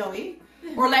in there, Joey.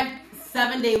 Or like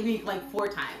 7-day week, like 4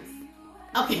 times.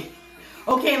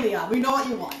 Okay, Leah. We know what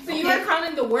you want. So you are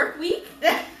counting the work week?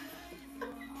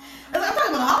 I'm talking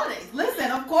about the holidays. Listen,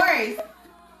 of course.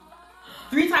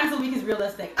 3 times a week is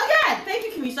realistic. Again, thank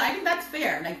you, Kamisha. I think that's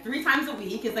fair. Like 3 times a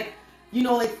week is like, you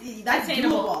know, that's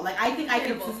doable. Like I think I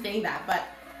can sustain that. But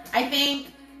I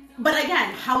think,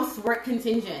 again, housework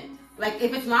contingent. Like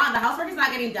if it's not, the housework is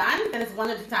not getting done, then it's 1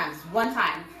 or 2 times. 1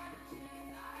 time.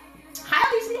 Hi,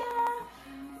 Alicia.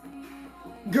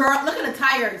 Girl, look at the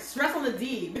tired. Stress on the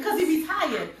D. Because we be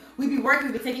tired. We be working.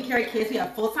 We be taking care of kids. We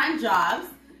have full-time jobs.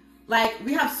 Like,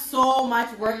 we have so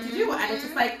much work to do. And it's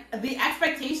just like the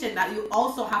expectation that you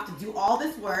also have to do all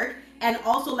this work and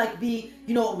also like be,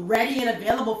 you know, ready and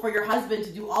available for your husband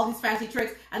to do all these fancy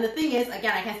tricks. And the thing is,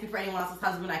 again, I can't speak for anyone else's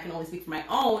husband. I can only speak for my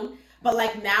own. But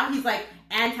like now he's like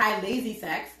anti-lazy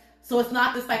sex. So it's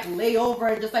not just like lay over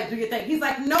and just like do your thing. He's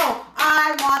like, no,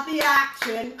 I want the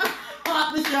action. I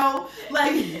want the show.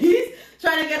 Like he's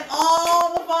trying to get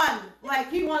all the fun.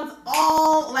 Like he wants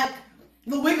all like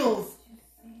the wiggles.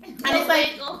 And it's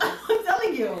like, I'm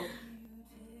telling you.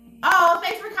 Oh,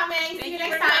 thanks for coming. See you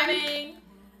next time.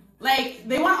 Like,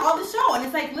 they want all the show. And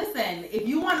it's like, listen, if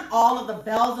you want all of the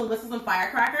bells and whistles and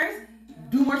firecrackers,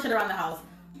 do more shit around the house.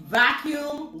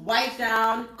 Vacuum, wipe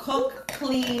down, cook,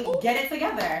 clean, get it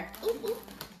together.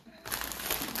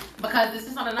 Because it's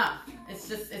just not enough. It's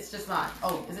just not.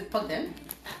 Oh, is it plugged in?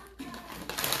 You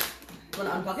want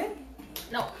to unplug it?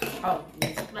 No. Oh.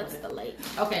 That's the light.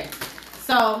 Okay.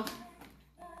 So...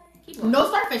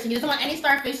 no starfishing. He doesn't want any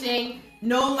starfishing.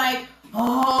 No, like,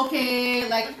 oh, okay,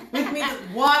 like, with me,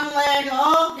 1 leg,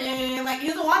 okay. Like, he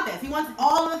doesn't want this. He wants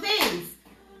all the things.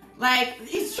 Like,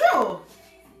 it's true.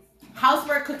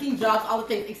 Housework, cooking, jobs, all the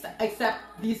things, except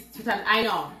these 2 times. I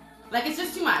know. Like, it's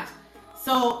just too much.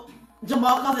 So,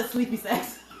 Jamal calls it sleepy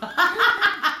sex.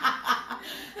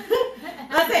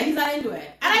 That's it. He's not into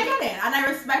it. And I get it. And I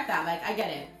respect that. Like, I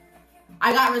get it.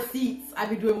 I got receipts.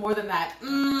 I'd be doing more than that.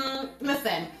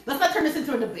 Listen, let's not turn this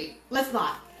into a debate. Let's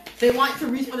not. They want to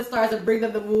reach for the stars and bring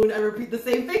them the moon and repeat the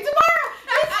same thing tomorrow.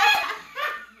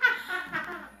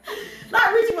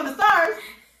 Not reaching for the stars.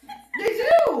 They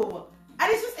do.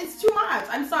 And it's too much.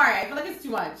 I'm sorry. I feel like it's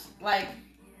too much. Like,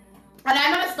 and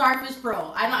I'm not a starfish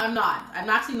pro. I'm not. I'm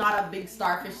actually not a big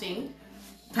starfishing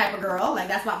type of girl. Like,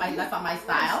 that's not my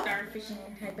style.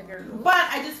 Starfishing type of girl. But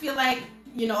I just feel like,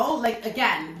 you know, like,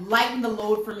 again, lighten the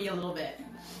load for me a little bit.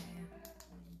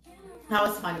 That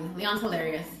was funny. Leon's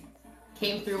hilarious.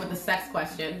 Came through with the sex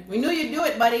question. We knew you'd do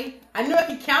it, buddy. I knew I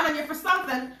could count on you for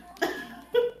something.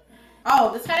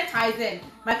 Oh, this kind of ties in.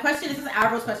 My question, this is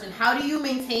Avro's question. How do you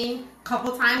maintain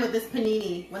couple time with this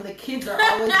panini when the kids are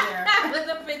always there? With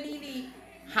the panini.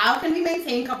 How can we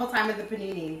maintain couple time with the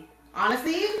panini?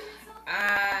 Honestly?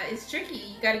 It's tricky.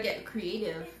 You gotta get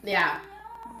creative. Yeah.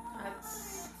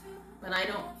 But I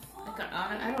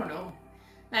don't know.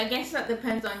 I guess that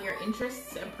depends on your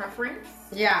interests and preference.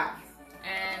 Yeah.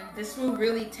 And this will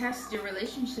really test your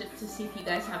relationship to see if you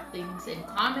guys have things in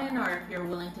common, or if you're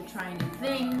willing to try new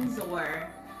things, or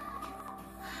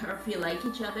if you like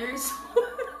each other.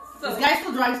 So, this guy's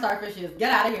still drawing starfishes.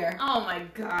 Get out of here. Oh my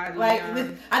god. Like,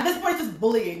 at this point, it's just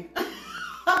bullying.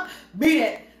 Beat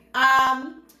it.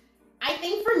 I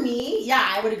think for me,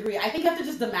 yeah, I would agree. I think you have to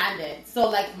just demand it. So,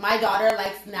 like, my daughter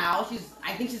likes now,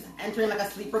 I think she's entering, like,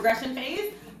 a sleep regression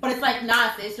phase. But it's like,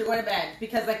 nah, sis, you're going to bed.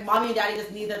 Because, like, mommy and daddy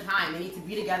just need their time. They need to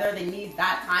be together. They need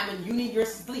that time. And you need your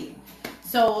sleep.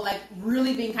 So, like,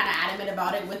 really being kind of adamant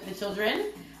about it with the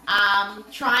children.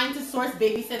 Trying to source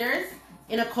babysitters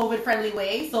in a COVID-friendly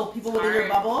way. So people within your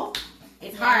bubble.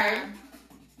 It's hard.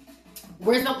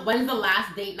 When's the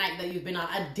last date night that you've been on?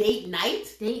 A date night?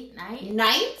 Date night?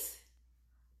 Night?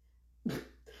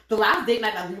 The last date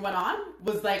night that we went on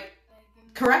was like,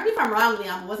 correct me if I'm wrong,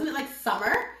 Liam, wasn't it like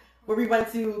summer where we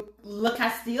went to Le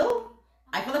Castile?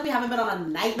 I feel like we haven't been on a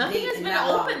night Nothing date has in been that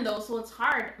open long. though, so it's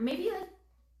hard. Maybe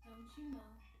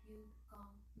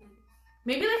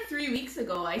like 3 weeks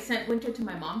ago, I sent Winter to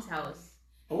my mom's house.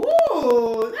 Ooh,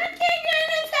 that kid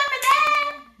didn't tell me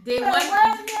that. Day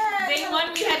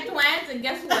one, we had plans, and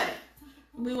guess what?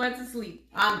 We went to sleep.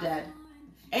 I'm dead.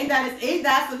 Ain't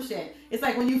that some shit? It's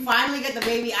like when you finally get the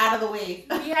baby out of the way.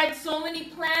 We had so many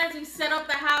plans. We set up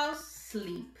the house.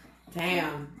 Sleep.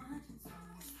 Damn.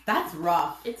 That's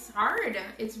rough. It's hard.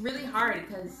 It's really hard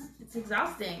because it's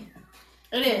exhausting.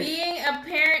 It is. Being a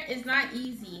parent is not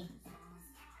easy.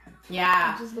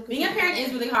 Yeah. Being a parent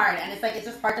is really hard, and it's like it's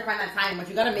just hard to find that time, but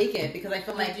you gotta make it because I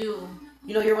feel like you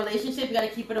your relationship, you gotta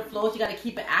keep it afloat, you gotta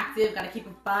keep it active, you gotta keep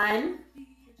it fun.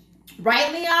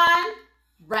 Right, Leon?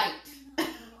 Right.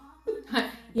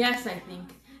 Yes, I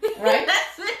think. Right?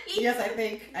 That's me. Yes, I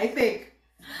think.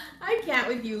 I can't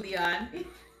with you, Leon.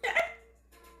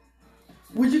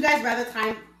 Would you guys rather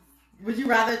travel?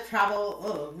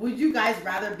 Would you guys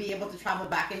rather be able to travel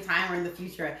back in time or in the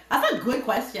future? That's a good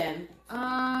question.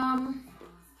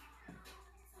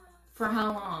 For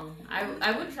how long?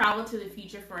 I would travel to the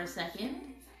future for a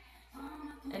second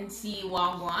and see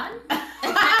Wagwan.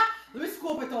 Let me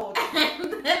scope it all.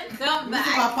 And then come back. Let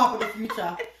me see what pop in the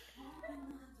future.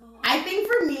 I think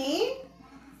for me,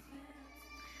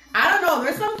 I don't know.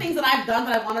 There's some things that I've done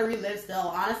that I want to relive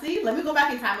still. Honestly, let me go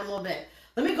back in time a little bit.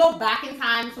 Let me go back in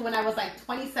time to when I was like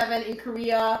 27 in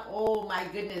Korea. Oh my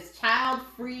goodness. Child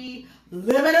free.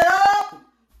 Living it up.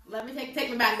 Let me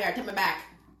take me back there. Take me back.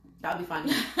 That would be fun.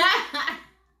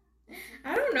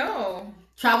 I don't know.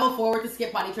 Travel forward to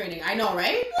skip potty training. I know,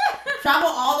 right? Travel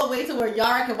all the way to where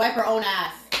Yara can wipe her own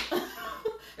ass.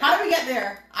 How do we get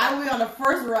there? I will be on the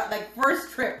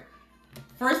first trip.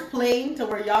 First plane to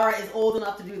where Yara is old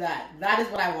enough to do that. That is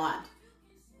what I want.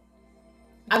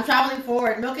 I'm traveling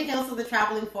forward. Milky Hills to the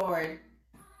traveling forward.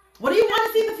 What do you want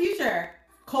to see in the future?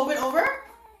 COVID over?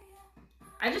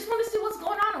 I just want to see what's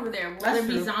going on over there. Will there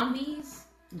be zombies?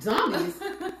 Zombies?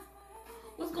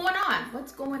 What's going on?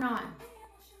 What's going on?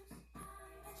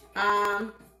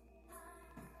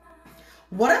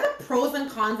 What are the pros and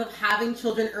cons of having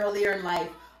children earlier in life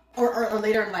or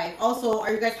later in life? Also,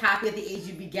 are you guys happy at the age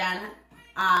you began,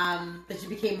 that you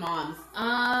became moms?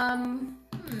 I'm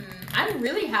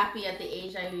really happy at the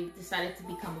age I decided to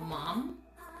become a mom.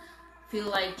 Feel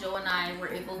like Joe and I were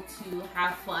able to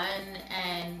have fun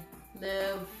and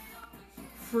live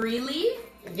freely.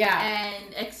 Yeah.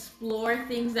 And explore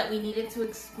things that we needed to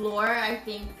explore. I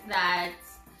think that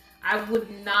I would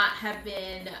not have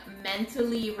been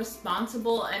mentally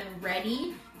responsible and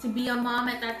ready to be a mom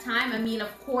at that time. I mean,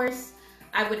 of course,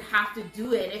 I would have to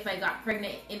do it if I got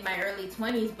pregnant in my early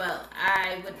 20s, but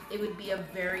it would be a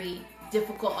very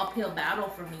difficult uphill battle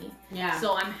for me. Yeah.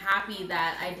 So I'm happy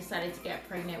that I decided to get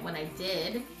pregnant when I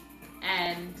did.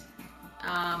 And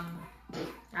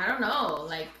I don't know,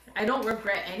 like, I don't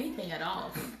regret anything at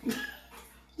all.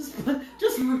 Just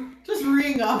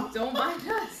ring up. Don't mind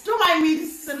us. Don't mind me.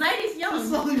 The night is young. Just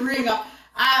slowly ring up.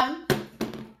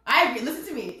 I agree. Listen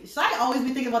to me. Should I always be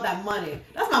thinking about that money?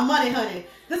 That's my money, honey.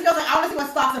 This girl's like, I want to see what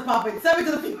stocks are popping. Send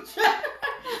me to the future.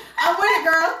 I'm with it,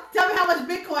 girl. Tell me how much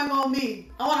Bitcoin will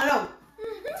me. I want to know.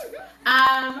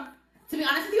 To be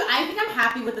honest with you, I think I'm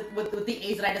happy with the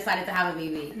age that I decided to have a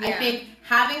baby. Yeah. I think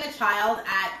having a child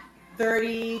at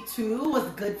 32 was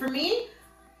good for me.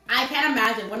 I can't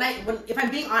imagine if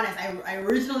I'm being honest,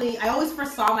 I always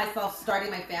first saw myself starting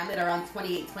my family at around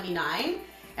 28, 29.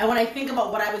 And when I think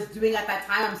about what I was doing at that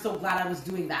time, I'm so glad I was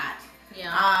doing that.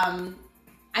 Yeah.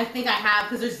 I think I have,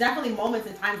 because there's definitely moments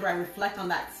and times where I reflect on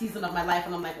that season of my life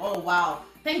and I'm like, oh wow,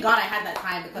 thank God I had that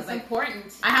time, because it's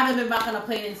important. I haven't been back on a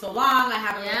plane in so long. I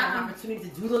haven't really had an opportunity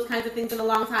to do those kinds of things in a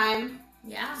long time.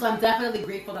 Yeah. So I'm definitely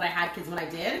grateful that I had kids when I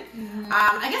did. Mm-hmm.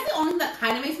 I guess the only thing that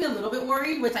kind of makes me a little bit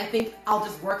worried, which I think I'll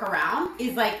just work around,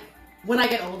 is like when I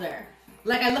get older.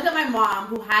 Like, I look at my mom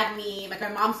who had me, like, my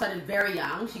mom started very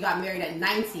young. She got married at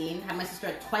 19, had my sister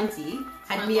at 20,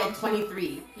 had me at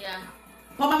 23. Yeah.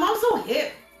 But my mom's so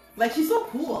hip. Like, she's so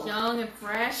cool. Young and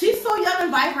fresh. She's so young and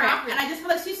vibrant. And I just feel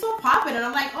like she's so poppin'. And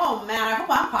I'm like, oh man, I hope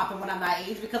I'm poppin' when I'm that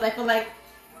age, because I feel like,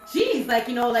 geez, like,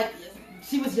 you know, like,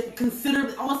 she was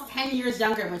considered almost 10 years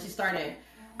younger when she started.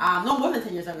 No, more than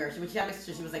 10 years younger. When she had my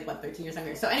sister, she was like, what, 13 years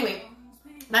younger. So anyway,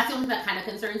 that's the only thing that kind of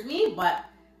concerns me, but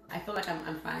I feel like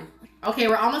I'm fine. Okay,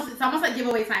 it's almost like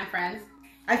giveaway time, friends.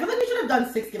 I feel like we should have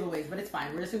done 6 giveaways, but it's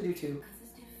fine. We're just gonna do 2.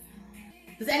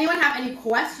 Does anyone have any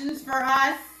questions for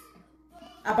us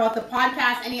about the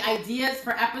podcast? Any ideas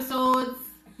for episodes?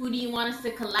 Who do you want us to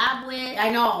collab with?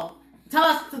 I know. Tell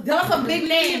us some big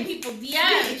names. People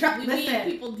DM.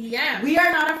 Listen, people DM. We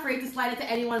are not afraid to slide into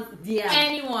anyone's DM.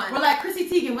 Anyone. We're like, Chrissy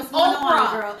Teigen, what's going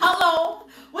on, girl? Hello.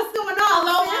 What's going on?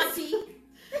 Hello, auntie.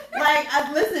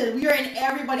 Like, listen, we are in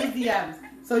everybody's DMs.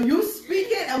 So you speak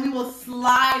it and we will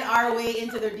slide our way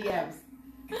into their DMs.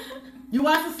 You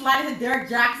want us to slide into Derek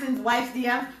Jackson's wife's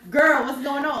DM? Girl, what's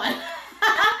going on?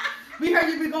 We heard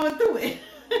you be going through it.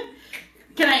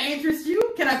 Can I interest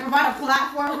you? Can I provide a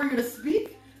platform for you to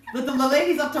speak? The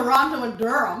ladies of Toronto and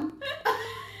Durham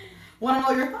want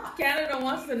to know your thoughts. Canada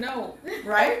wants to know.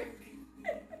 Right?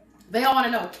 They all want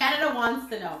to know. Canada wants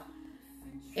to know.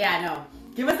 Yeah, I know.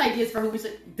 Give us ideas for who we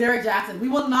should. Derek Jackson. We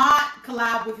will not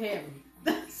collab with him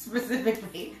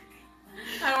specifically.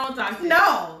 I don't want to talk to him.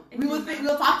 No.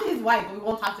 We'll talk to his wife, but we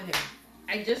won't talk to him.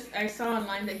 I saw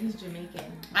online that he's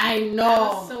Jamaican. I know. I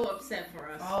was so upset for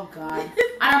us. Oh God. And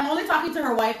I'm only talking to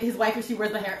his wife, if she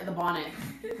wears the bonnet.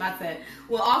 That's it.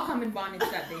 We'll all come in bonnets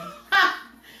that day.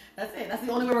 That's it. That's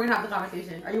the only way we're gonna have the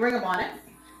conversation. Are you wearing a bonnet?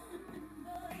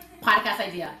 Podcast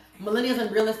idea. Millennials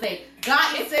in real estate.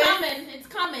 Got you, sis. It's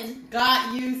coming.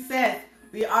 Got you, sis.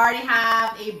 We already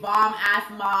have a bomb-ass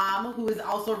mom who is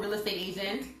also a real estate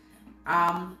agent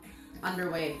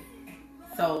underway.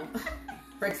 So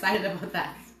we're excited about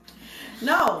that.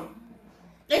 No.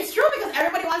 It's true because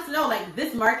everybody wants to know, like,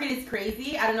 this market is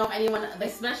crazy. I don't know if anyone... Like,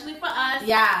 especially for us.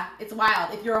 Yeah, it's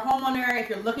wild. If you're a homeowner, if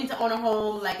you're looking to own a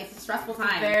home, like, it's a stressful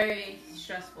time. Very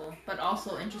stressful, but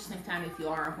also interesting time if you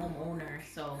are a homeowner,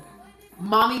 so...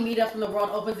 Mommy meetup when the world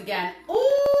opens again. Ooh!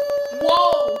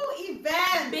 Whoa!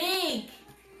 Event! Big!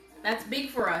 That's big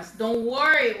for us. Don't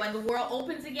worry. When the world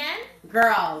opens again...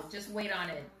 Girls. Just wait on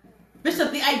it.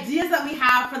 Bishop, the ideas that we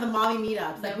have for the mommy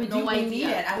meetups, like we need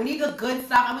it, and we need the good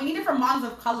stuff, and we need it for moms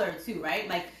of color too, right?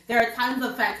 Like there are tons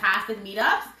of fantastic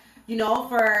meetups,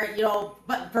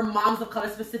 but for moms of color,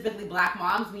 specifically Black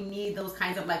moms, we need those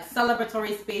kinds of like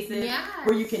celebratory spaces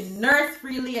where you can nurse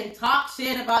freely and talk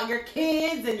shit about your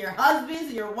kids and your husbands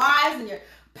and your wives and your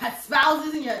pet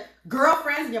spouses and your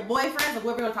girlfriends and your boyfriends and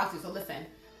whoever you want to talk to. So listen,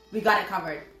 we got it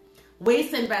covered.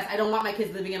 Ways to invest. I don't want my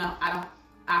kids living at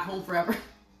home forever.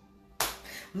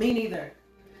 Me neither.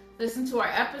 Listen to our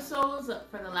episodes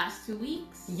for the last 2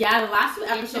 weeks. Yeah, the last 2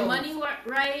 episodes. Get your money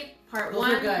right. Part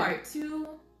 1, part 2.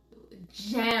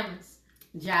 Gems.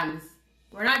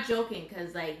 We're not joking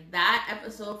because like that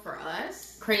episode for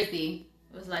us. Crazy.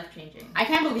 It was life changing. I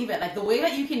can't believe it. Like the way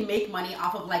that you can make money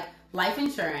off of like life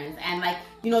insurance and like,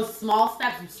 small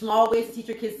steps, small ways to teach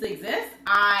your kids to exist.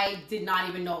 I did not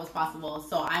even know it was possible.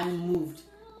 So I'm moved.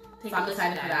 So I'm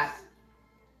excited for that.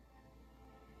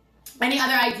 Any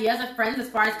other ideas of friends as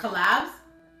far as collabs?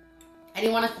 You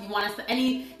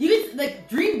can like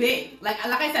dream big. Like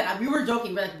I said, we were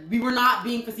joking, but like, we were not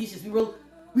being facetious. We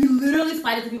literally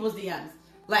slide into people's DMs.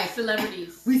 Like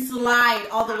celebrities. We slide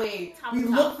all the way. We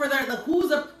look for their who's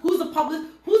the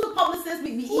publicist.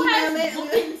 We email it.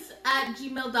 Bookings at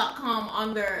gmail.com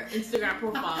on their Instagram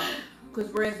profile.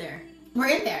 Because we're in there. We're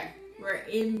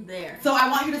in there. So I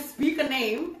want you to speak a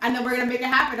name and then we're gonna make it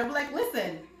happen. I'm like,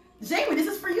 listen, Jamie, this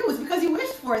is for you. It's because you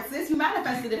wished for it, sis. You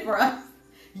manifested it for us.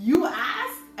 You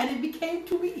asked, and it became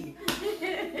to be.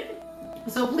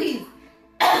 So please,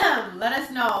 let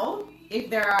us know if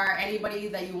there are anybody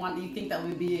that you think that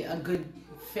would be a good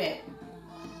fit.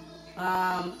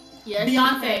 Yes,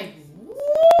 Beyonce. Woo!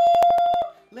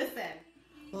 Listen,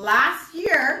 last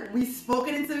year we spoke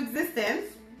it into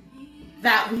existence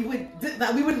that we would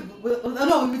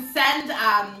send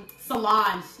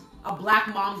Solange a Black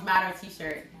Moms Matter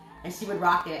t-shirt. And she would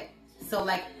rock it. So,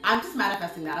 like, I'm just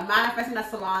manifesting that. I'm manifesting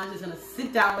that Solange is going to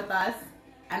sit down with us.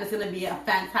 And it's going to be a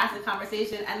fantastic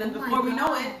conversation. And then before we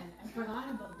know it... I forgot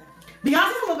about that.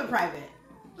 Beyonce's a little bit private.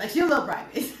 Like, she's a little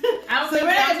private. I don't think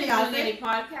Beyonce's doing any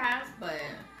podcast, but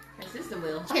my sister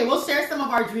will. Okay, we'll share some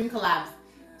of our dream collabs.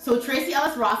 So, Tracy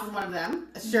Ellis Ross is one of them.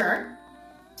 Sure.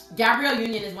 Gabrielle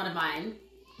Union is one of mine.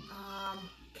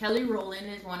 Kelly Rowland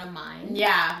is one of mine.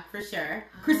 Yeah, for sure.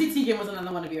 Chrissy Teigen was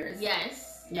another one of yours. Yes.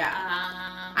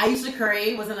 Yeah. Aisha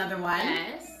Curry was another one.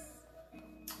 Yes.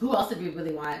 Who else did we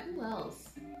really want? Who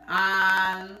else?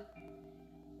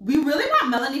 We really want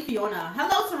Melanie Fiona.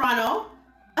 Hello, Toronto.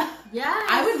 Yeah.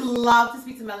 I would love to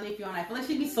speak to Melanie Fiona. I feel like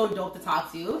she'd be so dope to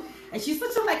talk to. And she's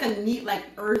such a neat, like,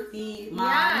 earthy mom.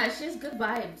 Yeah, she has good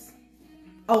vibes.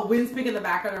 Oh, Wind's Pick in the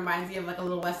background reminds me of like a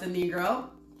little West Indian girl.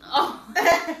 Oh.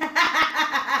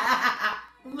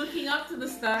 Looking up to the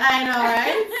stars. I know,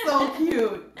 right? So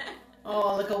cute.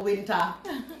 Oh, like a winter.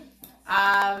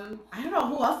 I don't know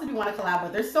who else do we want to collab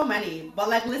with. There's so many, but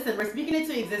like, listen, we're speaking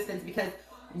into existence because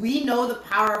we know the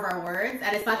power of our words,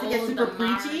 and it's not to get super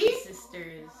preachy.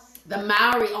 Sisters. The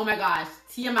Maori. Oh my gosh,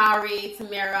 Tia Mowry,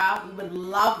 Tamara. We would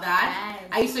love that.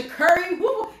 Yes. Aisha Curry.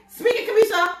 Woo! Speak it,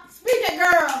 Kamisha. Speak it,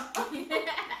 girl.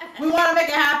 We want to make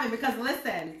it happen because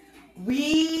listen,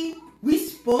 we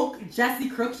spoke Jesse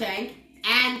Cruikshank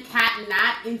and Kat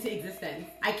Nat into existence.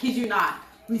 I kid you not.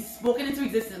 We spoke it into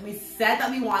existence. We said that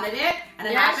we wanted it, and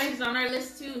it happened. She's on our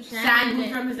list too. Shan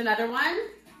Boodram is another one.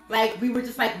 Like, we were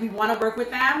just like, we want to work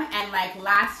with them. And like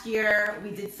last year,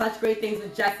 we did such great things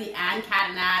with Jessie and Kat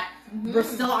and Nat. Mm-hmm. We're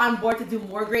still on board to do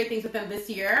more great things with them this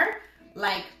year.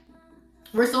 Like,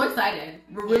 we're so excited.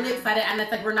 We're really excited. And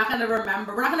it's like, we're not going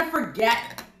to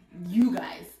forget you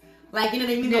guys. Like, you know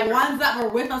what I mean? Never. The ones that were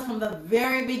with us from the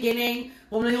very beginning,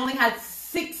 when we only had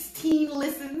 16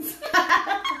 listens.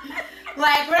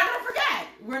 Like, we're not going to forget.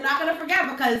 We're not going to forget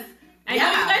because I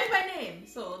know you guys by name.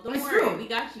 So don't worry. True. We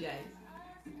got you guys.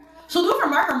 She'll do it for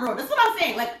Markham Road. That's what I'm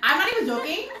saying. Like, I'm not even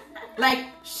joking. Like,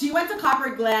 she went to Copper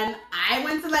Glen. I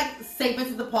went to, like, St.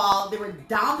 Vincent de Paul. They were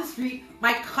down the street.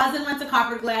 My cousin went to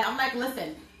Copper Glen. I'm like,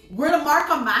 listen, we're the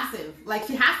Markham Massive. Like,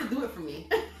 she has to do it for me.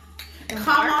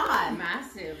 Come on.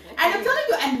 Massive. Okay. And I'm telling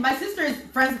you, and my sister is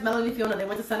friends with Melanie Fiona. They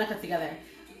went to Seneca together.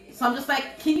 So I'm just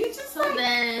like, can you just, like,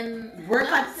 then work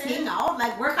a ting out?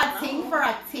 Like, work a ting for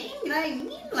a ting? You know what I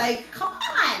mean? Like, come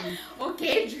on.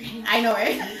 Okay, drink. I know,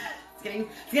 right? It's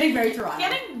getting very Toronto.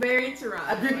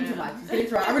 I'm drinking too much. It's getting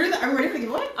Toronto. Are we ready for the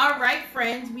giveaway? Alright,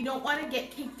 friends. We don't want to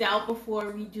get kicked out before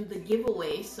we do the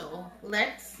giveaway, so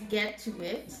let's get to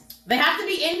it. They have to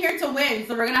be in here to win,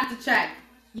 so we're going to have to check.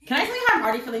 Can I tell you how I'm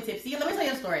already feeling tipsy? Let me tell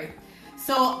you a story.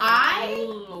 So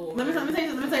let me tell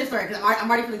you a story, because I'm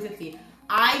already feeling tipsy.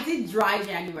 I did dry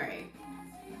January.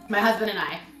 My husband and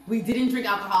I. We didn't drink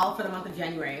alcohol for the month of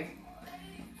January.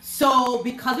 So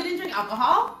because we didn't drink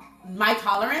alcohol, my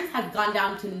tolerance has gone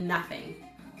down to nothing.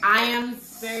 I am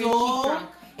very drunk.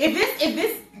 If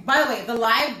this, by the way, the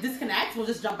live disconnects, we'll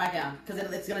just jump back down because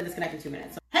it's gonna disconnect in 2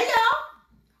 minutes. So, hey y'all!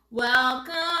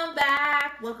 Welcome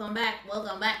back, Welcome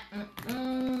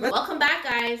back,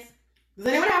 guys. Does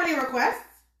anyone have any requests?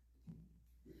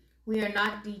 We are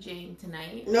not DJing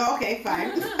tonight. No, okay,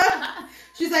 fine.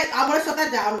 She's like, I want to shut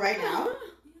that down right now.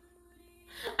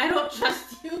 I don't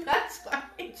trust you, that's why.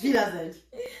 She doesn't.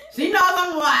 She knows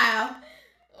I'm wild.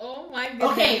 Oh my goodness.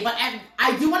 Okay, but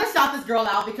I do want to shout this girl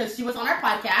out because she was on our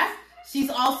podcast. She's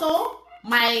also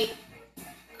my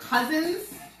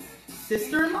cousin's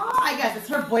sister-in-law, I guess. It's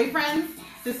her boyfriend's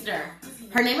sister.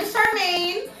 Her name is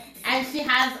Charmaine, and she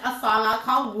has a song out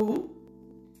called Woo.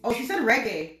 Oh, she said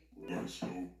reggae.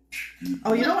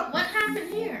 Oh, you know what? What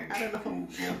happened here? I don't know.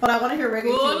 But I want to hear reggae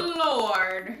too. Good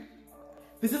Lord.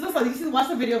 This is the song. You watch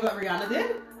the video of what Rihanna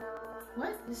did?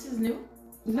 What? This is new?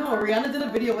 No, Rihanna did a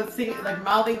video with singing, like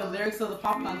mouthing the lyrics of the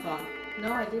Popcorn song.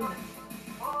 No, I didn't.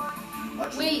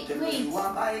 Wait. You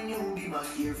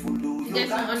guys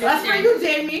don't understand. That's for you,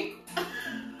 Jamie.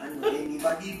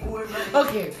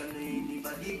 Okay.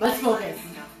 Let's focus.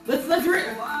 Let's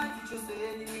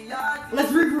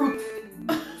regroup.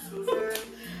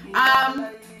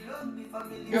 Alright,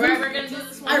 we're gonna do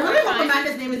this one. I really hope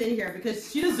Amanda's name is in here because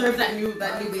she deserves that new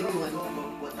baby one.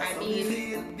 I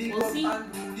mean, we'll see. Oh,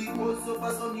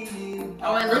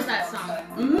 I love that song. I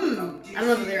don't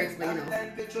know the lyrics, but you know.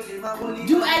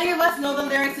 Do any of us know the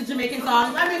lyrics to Jamaican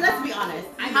songs? I mean, let's be honest.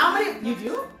 How many? You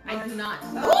do? I do not.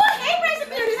 Oh, hey, Bryson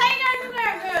Beauty, how you guys doing,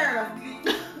 girl?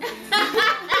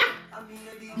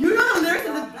 You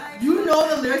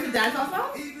know the lyrics to dancehall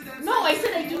songs? No, I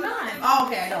said I do not. Oh,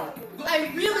 okay, I don't. I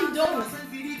really don't.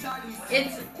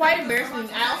 It's quite embarrassing.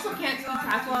 I also can't speak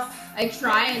patois. I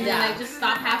try and then I just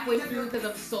stop halfway through because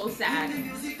I'm so sad.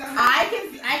 I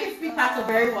can speak patois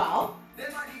very well.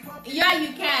 Yeah,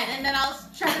 you can. And then I'll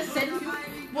try to send you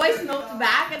voice notes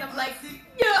back, and I'm like,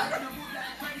 yeah.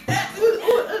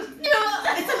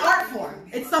 It's an art form.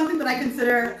 It's something that I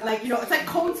consider, like, you know, it's like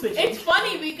code switching. It's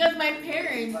funny because my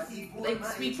parents like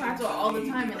speak patois all the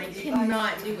time, and I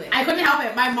cannot do it. I couldn't help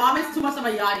it. My mom is too much of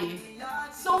a yachty.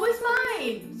 So is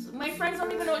mine. My friends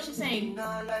don't even know what she's saying. Is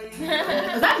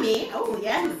that me? Oh,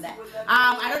 yeah.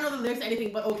 I don't know the lyrics to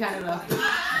anything but Oh Canada.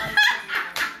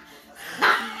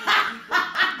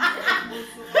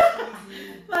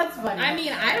 That's funny. I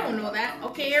mean, I don't know that.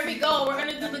 Okay, here we go. We're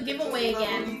gonna do the giveaway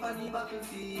again.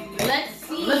 Let's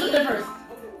see. Let's do it first.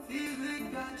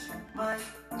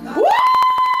 Woo!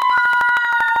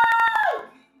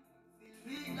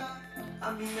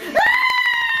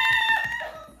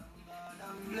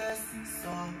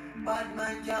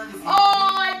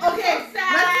 Oh, okay. So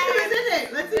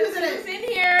sad. Let's see who's in it. Who's in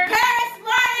here? Paris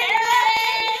Martin.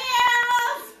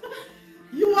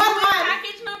 You won one.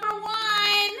 Package number 1.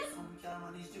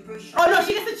 Oh no,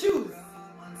 she gets to choose.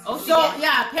 Oh,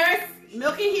 yeah, Paris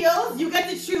Milk and Heels. You get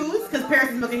to choose because Paris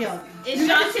is Milk and Heels. Is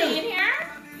Shantae in here?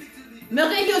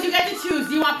 Milk and Heels, you get to choose.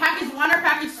 Do you want package 1 or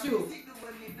package 2?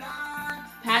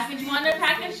 Package 1 or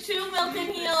package 2, Milk and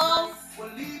Heels.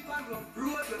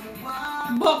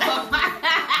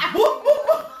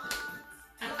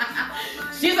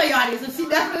 She's my yachty, so she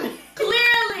definitely...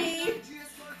 Clearly.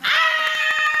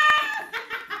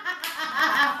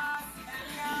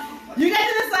 You guys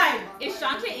decide. Is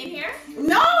Shante in here?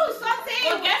 No, Shante.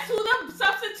 Well, guess who the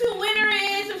substitute winner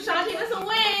is if Shante doesn't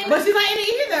win? But she's not in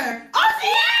it either. Oh, she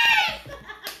is!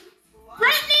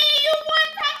 Brittany, you won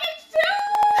package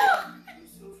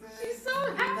 2! She's so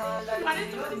happy. She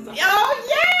wanted to win so Oh,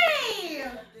 yay!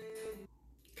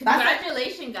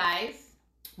 Congratulations, guys.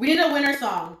 We need a winner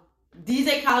song.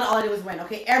 DJ Khaled, all I did was win.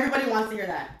 Okay, everybody wants to hear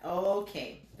that.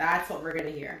 Okay, that's what we're gonna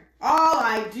hear. All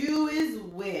I do is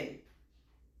win.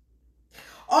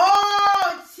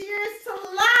 Oh, cheers to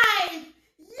life!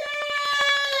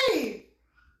 Yay!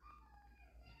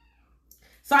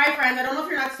 Sorry, friends. I don't know if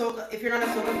you're not a Soca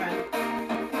fan.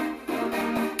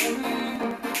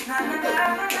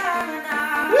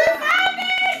 We found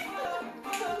it!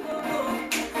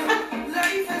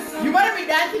 You better be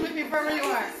dancing with me for where you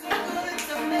are.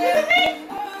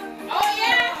 Oh,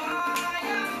 yeah.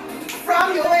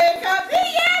 From your wake up.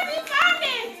 Yes, we found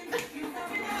it.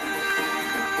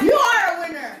 You are a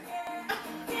winner.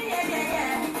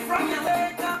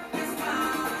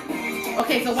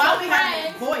 Okay, so while we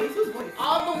have boys, who's boys?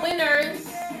 All the winners,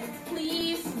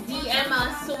 please DM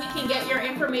us so we can get your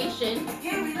information,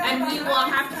 and we will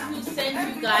have to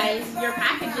send you guys your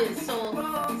packages. So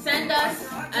send us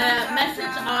a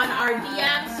message on our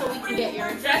DM so we can get your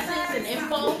addresses and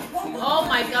info. Oh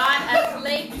my God, as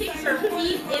Lay kicks her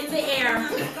feet in the air.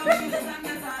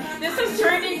 This has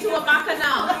turned into a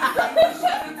bacchanal.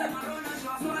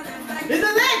 This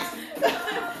is it.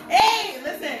 Hey,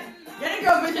 listen. Get a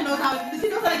girl bitch who knows how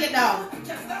to get down.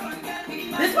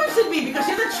 This one should be because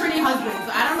she's a Trini husband,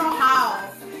 so I don't know how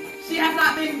she has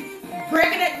not been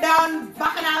breaking it down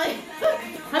bacchanal.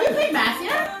 Have you played Mass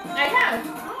yet? I have.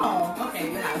 Oh, okay,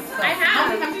 you have. So, I have. How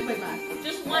many times have you played Mass?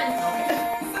 Just once.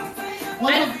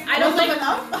 I don't like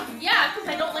enough. Yeah, because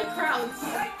I don't like crowds.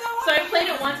 So I played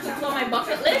it once to fill my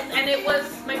bucket list, and it was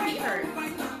my feet hurt.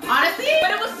 Honestly?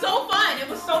 But it was so fun. It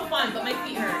was so fun, but my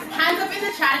feet hurt. Hands up in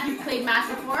the chat if you've played Mass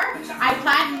before. I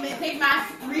played Mass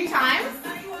 3 times.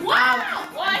 Wow!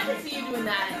 Well, I can see you doing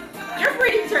that. You're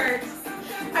pretty turds.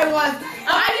 I was.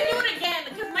 I can do it again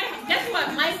because guess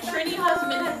what? My Trini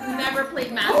husband has never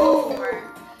played Mass before.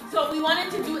 So we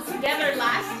wanted to do it together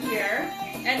last year,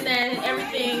 and then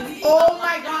everything. Oh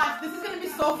my gosh, this is gonna be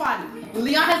so fun.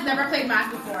 Leon has never played Mass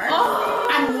before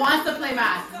and wants to play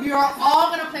Mass. We are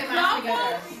all gonna play Mass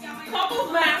together.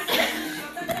 Couples Mass.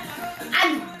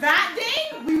 And that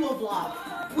day we will vlog.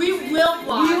 We will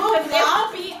vlog. We will It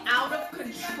will be out of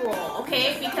control,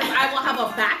 okay? Because I will have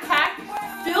a backpack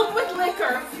filled with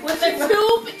liquor with a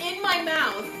tube in my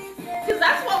mouth. Because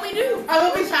that's what we do. I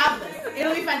will be childless.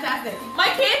 It'll be fantastic. My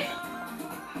kids,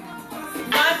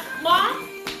 mom,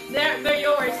 they're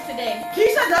yours today.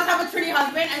 Keisha does have a Trini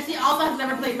husband and she also has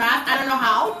never played Mass. I don't know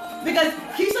how. Because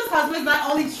Keisha's husband is not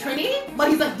only Trini, but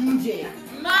he's a DJ.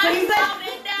 So he's like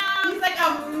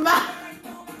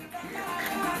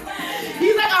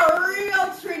a real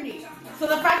Trini. So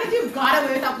the fact that you got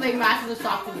away without playing Mass is a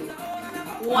shock to me.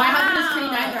 Wow. My husband is Trini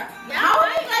neither. Yeah, How are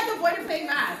you guys avoiding playing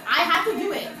Mass? I had to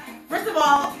do it. First of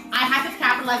all, I had to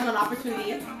capitalize on an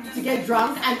opportunity to get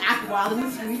drunk and act wild in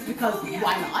the streets because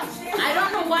why not? I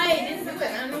don't know why I didn't do it.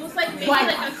 And it was like maybe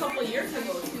a couple years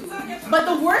ago too. But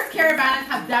the worst caravans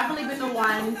have definitely been the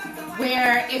ones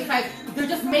where it's like they're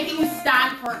just making you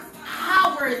stand for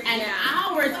hours and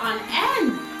hours on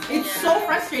end. It's so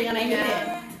frustrating and I hate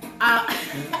it.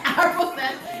 Arvo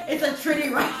says it's a Trini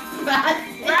right?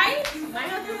 Right? My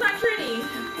husband's not Trini.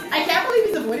 I can't believe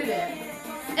he's avoided it.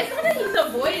 It's not that he's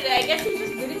avoided it. I guess he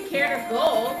just didn't care to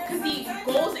go because he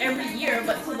goes every year,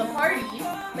 but to the parties.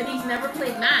 But he's never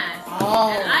played Mass.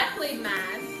 Oh. And I played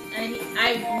Mass, and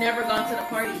I've never gone to the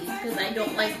parties because I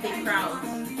don't like big crowds.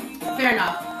 Fair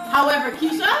enough. However,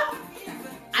 Keisha,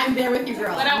 I'm there with you,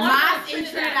 girl. But I want Mass to in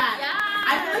Trinidad. Trinidad. Yeah.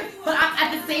 I feel like, but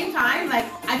at the same time, like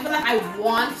I feel like I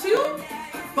want to,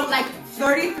 but like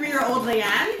 33-year-old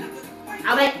Leanne,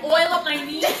 I like oil up my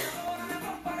knees.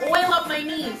 Oil up my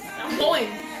knees. I'm going.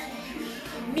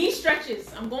 Knee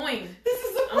stretches. I'm going.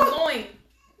 I'm going.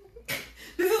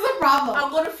 This is the problem. I'm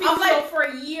going to feel so for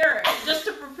a year just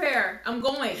to prepare. I'm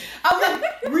going. I'm like,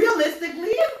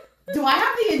 realistically, do I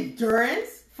have the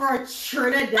endurance for a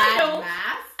Trinidad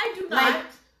Mass? I do not. Like,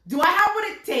 do I have what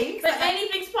it takes? But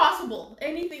anything's possible.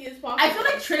 Anything is possible. I feel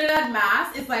like Trinidad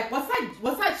Mass is like, what's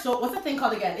that show? What's the thing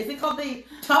called again? Is it called the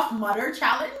Tough Mudder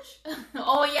Challenge?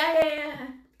 Oh, yeah.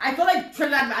 I feel like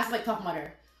Trinidad Mass is like Tough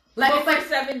Mudder. Like, it's like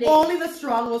 7 days. Only the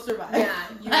strong will survive. Yeah.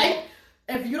 Like,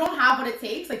 if you don't have what it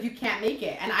takes, like, you can't make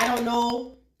it. And I don't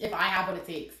know if I have what it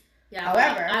takes. Yeah.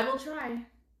 However, I will try.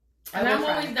 And I'm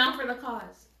always down for the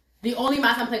cause. The only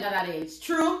mass I'm playing at that age.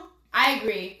 True. I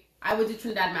agree. I would do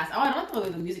Trinidad mass. Oh, I don't know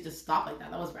if the music just stopped like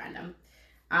that. That was random.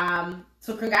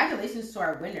 So congratulations to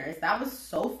our winners. That was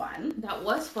so fun. That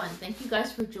was fun. Thank you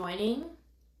guys for joining.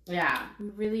 Yeah. We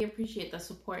really appreciate the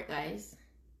support, guys.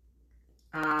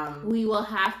 We will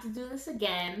have to do this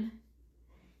again.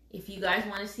 If you guys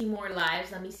want to see more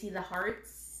lives, let me see the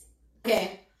hearts.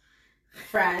 Okay.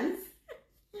 Friends.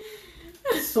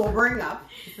 Sobering up.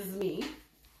 This is me.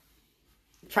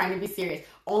 Trying to be serious.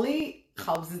 Only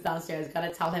Cubs is downstairs. Gotta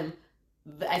tell him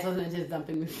I told him to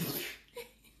dumping me.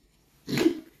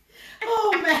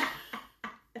 Oh man.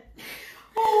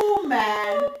 Oh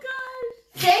man. Oh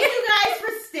gosh. Thank you guys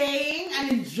for staying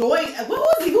and enjoying.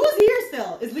 Who's here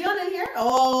still? Is Leon in here?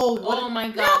 Oh my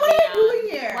god. Leon, what are you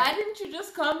doing here? Why didn't you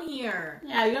just come here?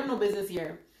 Yeah, you have no business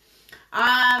here.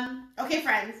 Okay,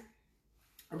 friends.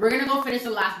 We're gonna go finish the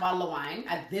last bottle of wine.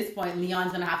 At this point,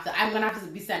 I'm gonna have to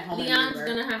be sent home. Leon's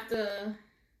gonna have to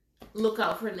look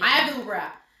out for Leon. I have the Uber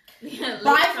app. Yeah,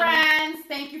 bye, friends.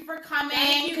 Thank you for coming.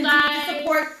 Thank you, Continue guys. to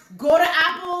support. Go to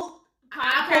Apple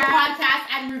Podcast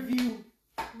and review.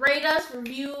 Rate us,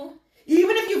 review.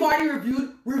 Even if you've already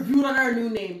reviewed on our new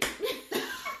name.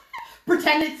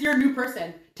 Pretend it's your new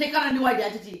person. Take on a new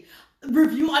identity.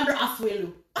 Review under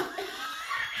Asuelu.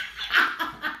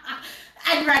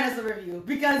 And write us a review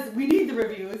because we need the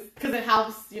reviews because it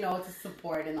helps, to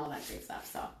support and all that great stuff.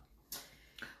 So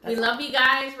we love you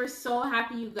guys. We're so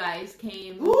happy you guys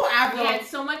came. Ooh, we had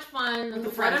so much fun.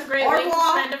 What a great Au way to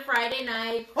revoir. spend a Friday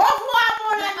night. Au revoir,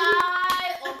 mon ami.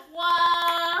 Bye. Au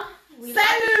revoir. We love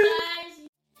Salut. you guys.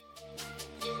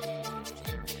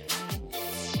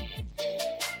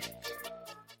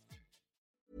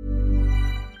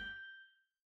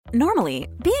 Normally,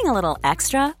 being a little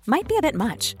extra might be a bit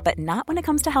much, but not when it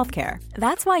comes to healthcare.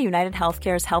 That's why United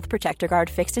Healthcare's Health Protector Guard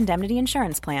fixed indemnity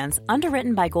insurance plans,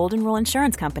 underwritten by Golden Rule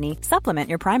Insurance Company, supplement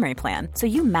your primary plan so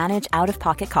you manage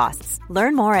out-of-pocket costs.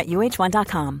 Learn more at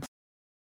UH1.com.